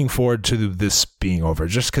looking forward to this being over,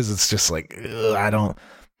 just because it's just like, I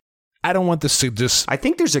don't want this to just. I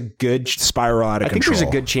think there's a good spiral out of control. I think there's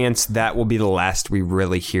a good chance that will be the last we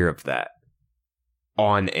really hear of that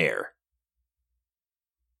on air.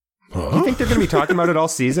 Huh? You think they're going to be talking about it all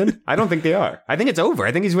season? I don't think they are. I think it's over.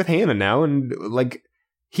 I think he's with Hannah now, and like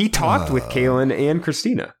he talked with Kaylin and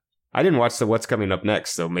Christina. I didn't watch the What's Coming Up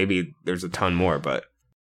Next, so maybe there's a ton more. But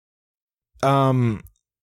I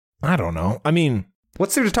don't know. I mean,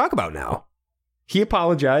 What's there to talk about now? He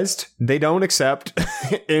apologized. They don't accept,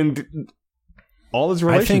 and all his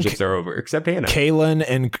relationships are over except Hannah. Caelynn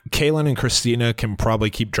and Christina can probably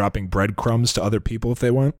keep dropping breadcrumbs to other people if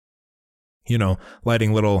they want. You know,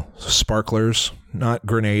 lighting little sparklers, not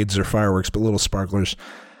grenades or fireworks, but little sparklers.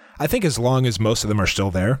 I think as long as most of them are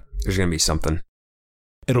still there, there's going to be something.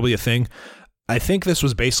 It'll be a thing. I think this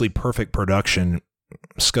was basically perfect production,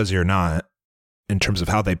 scuzzy or not, in terms of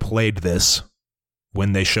how they played this.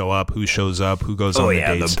 When they show up, who shows up, who goes on the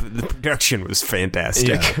dates. The production was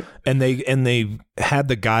fantastic. Yeah. And they had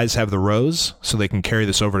the guys have the rose so they can carry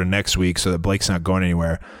this over to next week so that Blake's not going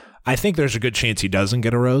anywhere. I think there's a good chance he doesn't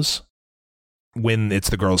get a rose when it's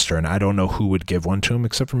the girl's turn. I don't know who would give one to him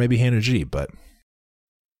except for maybe Hannah G, but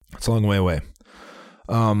it's a long way away.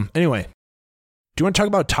 Anyway, do you want to talk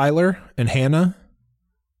about Tyler and Hannah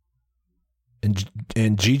and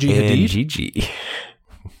Gigi Hadid? And Gigi.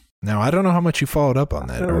 Now, I don't know how much you followed up on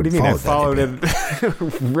that. What do you mean? I followed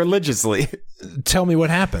it religiously. Tell me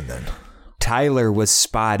what happened then. Tyler was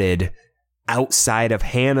spotted outside of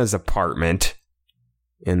Hannah's apartment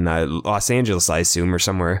in Los Angeles, I assume, or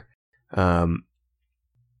somewhere, at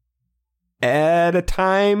a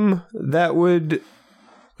time that would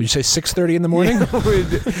you say 6:30 in the morning?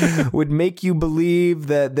 would make you believe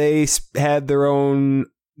that they had their own,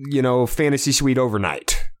 fantasy suite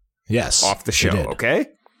overnight. Yes. Off the show, okay?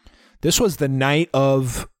 This was the night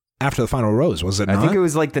of after the final rose, was it not? I think it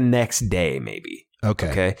was like the next day, maybe.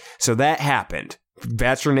 Okay. So that happened.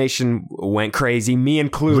 Bachelor Nation went crazy, me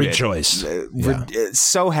included. Rejoice.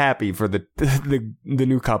 So happy for the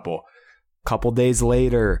new couple. Couple days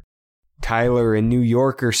later, Tyler in New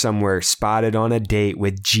York or somewhere spotted on a date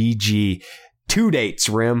with Gigi. 2 dates,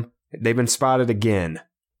 Rim. They've been spotted again.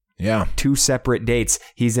 Yeah. 2 separate dates.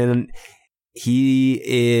 He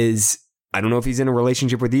is... I don't know if he's in a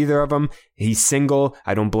relationship with either of them. He's single.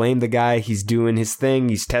 I don't blame the guy. He's doing his thing.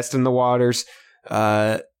 He's testing the waters.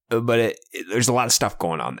 But there's a lot of stuff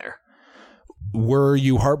going on there. Were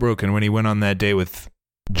you heartbroken when he went on that date with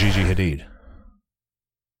Gigi Hadid?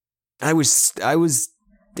 I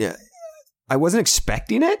wasn't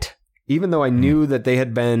expecting it, even though I knew that they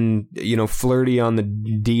had been, flirty on the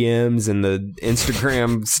DMs and the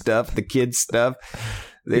Instagram stuff, the kids stuff.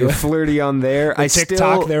 They were flirty on there. They were doing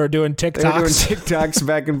TikToks. They were doing TikToks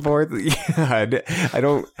back and forth. Yeah,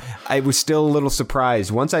 I was still a little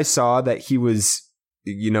surprised. Once I saw that he was,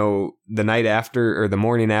 the night after or the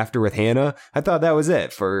morning after with Hannah, I thought that was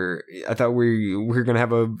it. I thought we were going to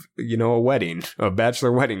have a wedding, a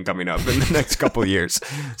bachelor wedding coming up in the next couple of years.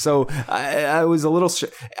 So I was a little,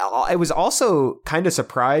 I was also kind of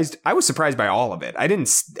surprised. I was surprised by all of it. I didn't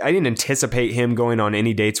anticipate him going on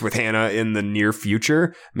any dates with Hannah in the near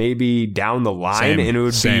future, maybe down the line. And it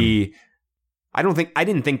would be, I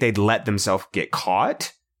didn't think they'd let themselves get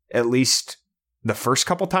caught, at least the first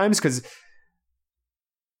couple times, because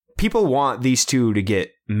people want these two to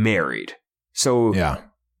get married. So yeah.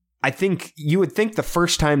 I think you would think the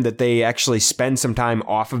first time that they actually spend some time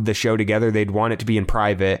off of the show together, they'd want it to be in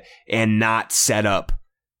private and not set up,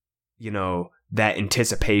 that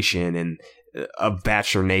anticipation and of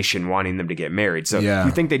Bachelor Nation wanting them to get married. So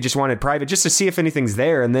you think they just wanted private just to see if anything's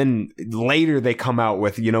there. And then later they come out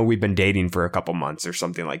with, we've been dating for a couple months or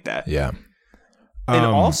something like that. Yeah. And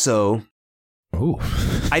also... Ooh.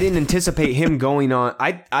 I didn't anticipate him going on.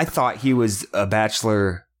 I thought he was a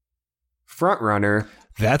Bachelor front runner.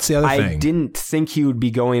 That's the other thing. I didn't think he would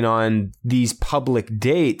be going on these public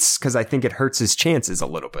dates because I think it hurts his chances a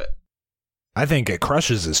little bit. I think it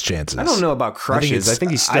crushes his chances. I don't know about crushes. I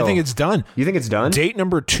think I think it's done. You think it's done? Date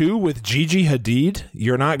number 2 with Gigi Hadid.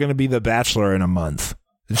 You're not going to be the Bachelor in a month.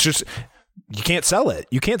 It's just, you can't sell it.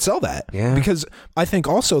 You can't sell that. Yeah. Because I think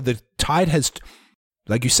also the tide has...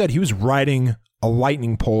 Like you said, he was riding a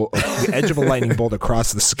lightning bolt, the edge of a lightning bolt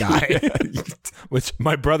across the sky, which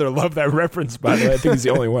my brother loved that reference, by the way. I think he's the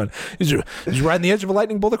only one. He's riding the edge of a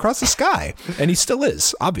lightning bolt across the sky, and he still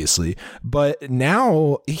is, obviously. But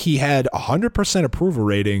now he had 100% approval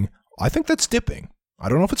rating. I think that's dipping. I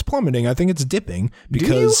don't know if it's plummeting. I think it's dipping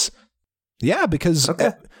because, because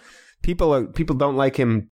people don't like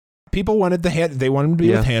him. People wanted they wanted him to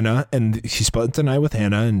be with Hannah, and he spent the night with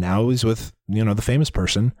Hannah, and now he's with, the famous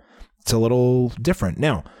person. It's a little different.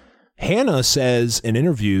 Now, Hannah says in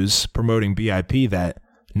interviews promoting BIP that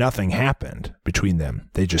nothing happened between them.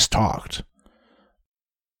 They just talked.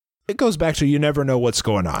 It goes back to you never know what's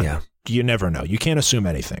going on. Yeah. You never know. You can't assume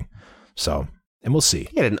anything. So, and we'll see.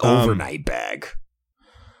 He had an overnight bag.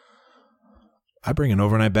 I bring an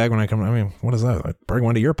overnight bag when I come. I mean, what is that? I bring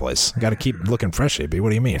one to your place. I got to keep looking fresh, AB. What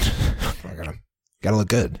do you mean? Gotta look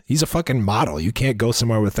good. He's a fucking model. You can't go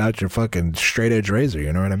somewhere without your fucking straight edge razor.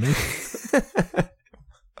 You know what I mean?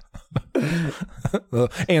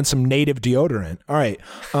 And some native deodorant. All right.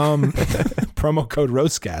 Promo code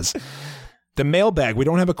ROASTCAST. The mailbag. We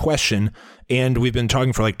don't have a question, and we've been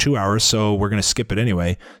talking for like 2 hours, so we're going to skip it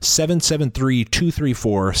anyway.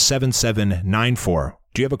 773-234-7794.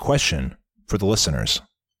 Do you have a question for the listeners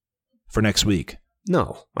for next week?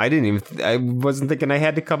 No, I wasn't thinking I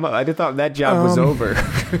had to come up. I thought that job was over.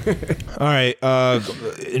 All right.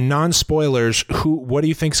 Non-spoilers. What do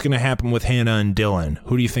you think is going to happen with Hannah and Dylan?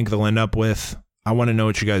 Who do you think they'll end up with? I want to know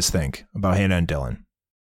what you guys think about Hannah and Dylan.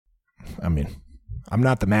 I mean, I'm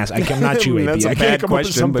not the master. I'm not you, AP. That's a bad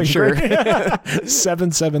question, but sure.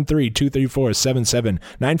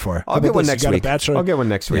 773-234-7794. I'll get one next week. I'll get one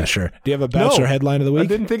next week. Yeah, sure. Do you have a Bachelor headline of the week? I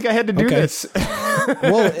didn't think I had to do this.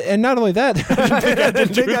 Well, and not only that, I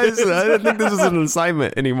didn't think this was an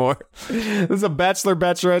assignment anymore. This is a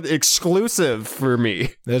Bachelor-Bachelorette exclusive for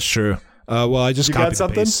me. That's true. Well, I just copied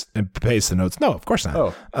and paste the notes. No, of course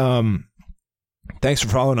not. Oh. Thanks for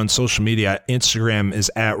following on social media. Instagram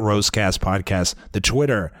is at Rosecast Podcast. The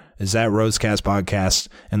Twitter is at Rosecast Podcast.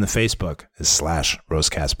 And the Facebook is /Rosecast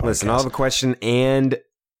Podcast. Listen, I'll have a question and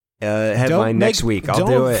headline next week. I'll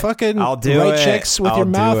do it. I'll do write checks with your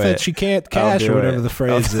mouth that she can't cash or whatever the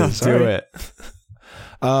phrase is. I'll do it.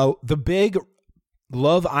 The big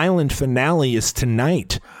Love Island finale is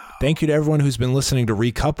tonight. Thank you to everyone who's been listening to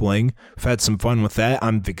Recoupling. We've had some fun with that.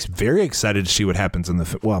 I'm very excited to see what happens in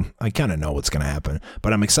the... Well, I kind of know what's going to happen,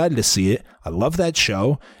 but I'm excited to see it. I love that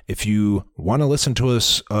show. If you want to listen to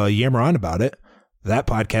us yammer on about it, that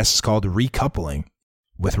podcast is called Recoupling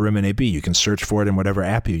with Rim and AB. You can search for it in whatever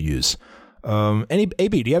app you use.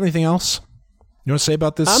 AB, do you have anything else you want to say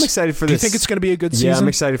about this? I'm excited for this. Do you think it's going to be a good season? Yeah, I'm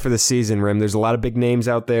excited for the season, Rim. There's a lot of big names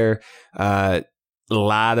out there. A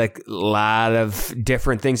lot of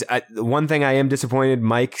different things. One thing I am disappointed,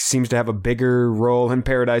 Mike seems to have a bigger role in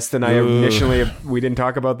Paradise than I initially. We didn't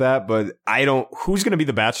talk about that, but who's going to be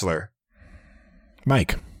the Bachelor?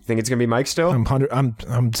 Mike. Think it's going to be Mike still? I'm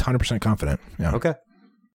 100% confident. Yeah. Okay.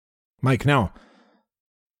 Mike, now,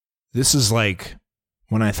 this is like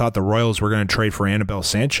when I thought the Royals were going to trade for Annabelle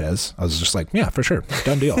Sanchez. I was just like, yeah, for sure.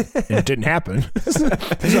 Done deal. And it didn't happen. So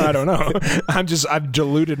I don't know. I've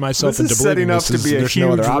deluded myself into believing this is setting up to be a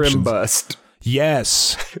huge rim bust.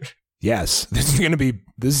 Yes. Yes. This is going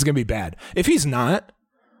to be bad. If he's not.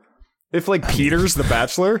 If Peter's the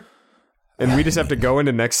Bachelor and we just have to go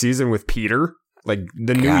into next season with Peter, like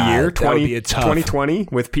the new year, 2020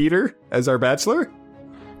 with Peter as our Bachelor.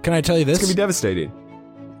 Can I tell you this? It's going to be devastating.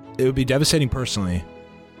 It would be devastating personally.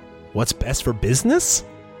 What's best for business?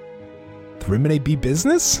 The Rim and AB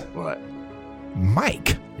business? What?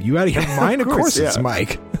 Mike. Are you out of your mind? Of course it's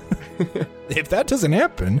Mike. If that doesn't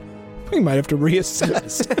happen, we might have to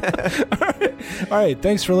reassess. All right.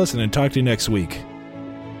 Thanks for listening. Talk to you next week.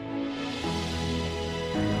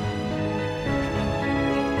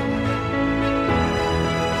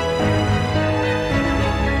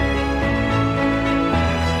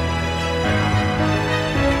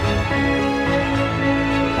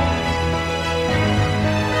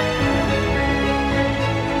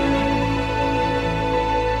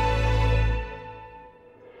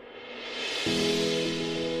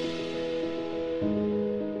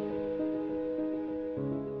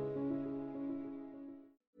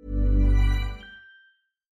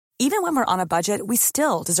 Even when we're on a budget, we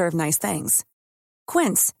still deserve nice things.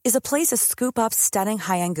 Quince is a place to scoop up stunning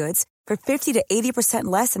high-end goods for 50 to 80%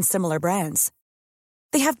 less than similar brands.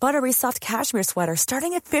 They have buttery soft cashmere sweaters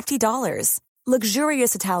starting at $50,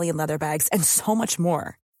 luxurious Italian leather bags, and so much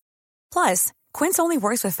more. Plus, Quince only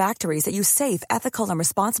works with factories that use safe, ethical, and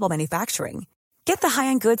responsible manufacturing. Get the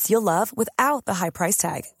high-end goods you'll love without the high price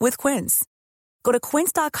tag with Quince. Go to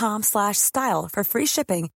quince.com/style for free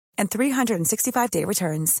shipping and 365-day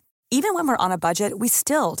returns. Even when we're on a budget, we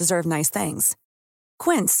still deserve nice things.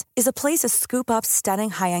 Quince is a place to scoop up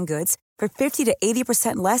stunning high-end goods for 50 to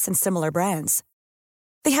 80% less than similar brands.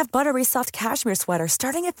 They have buttery soft cashmere sweaters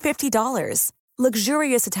starting at $50,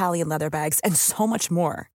 luxurious Italian leather bags, and so much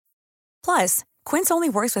more. Plus, Quince only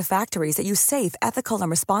works with factories that use safe, ethical, and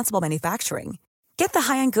responsible manufacturing. Get the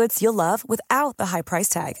high-end goods you'll love without the high price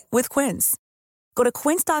tag with Quince. Go to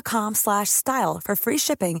quince.com/style for free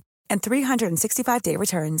shipping and 365-day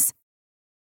returns.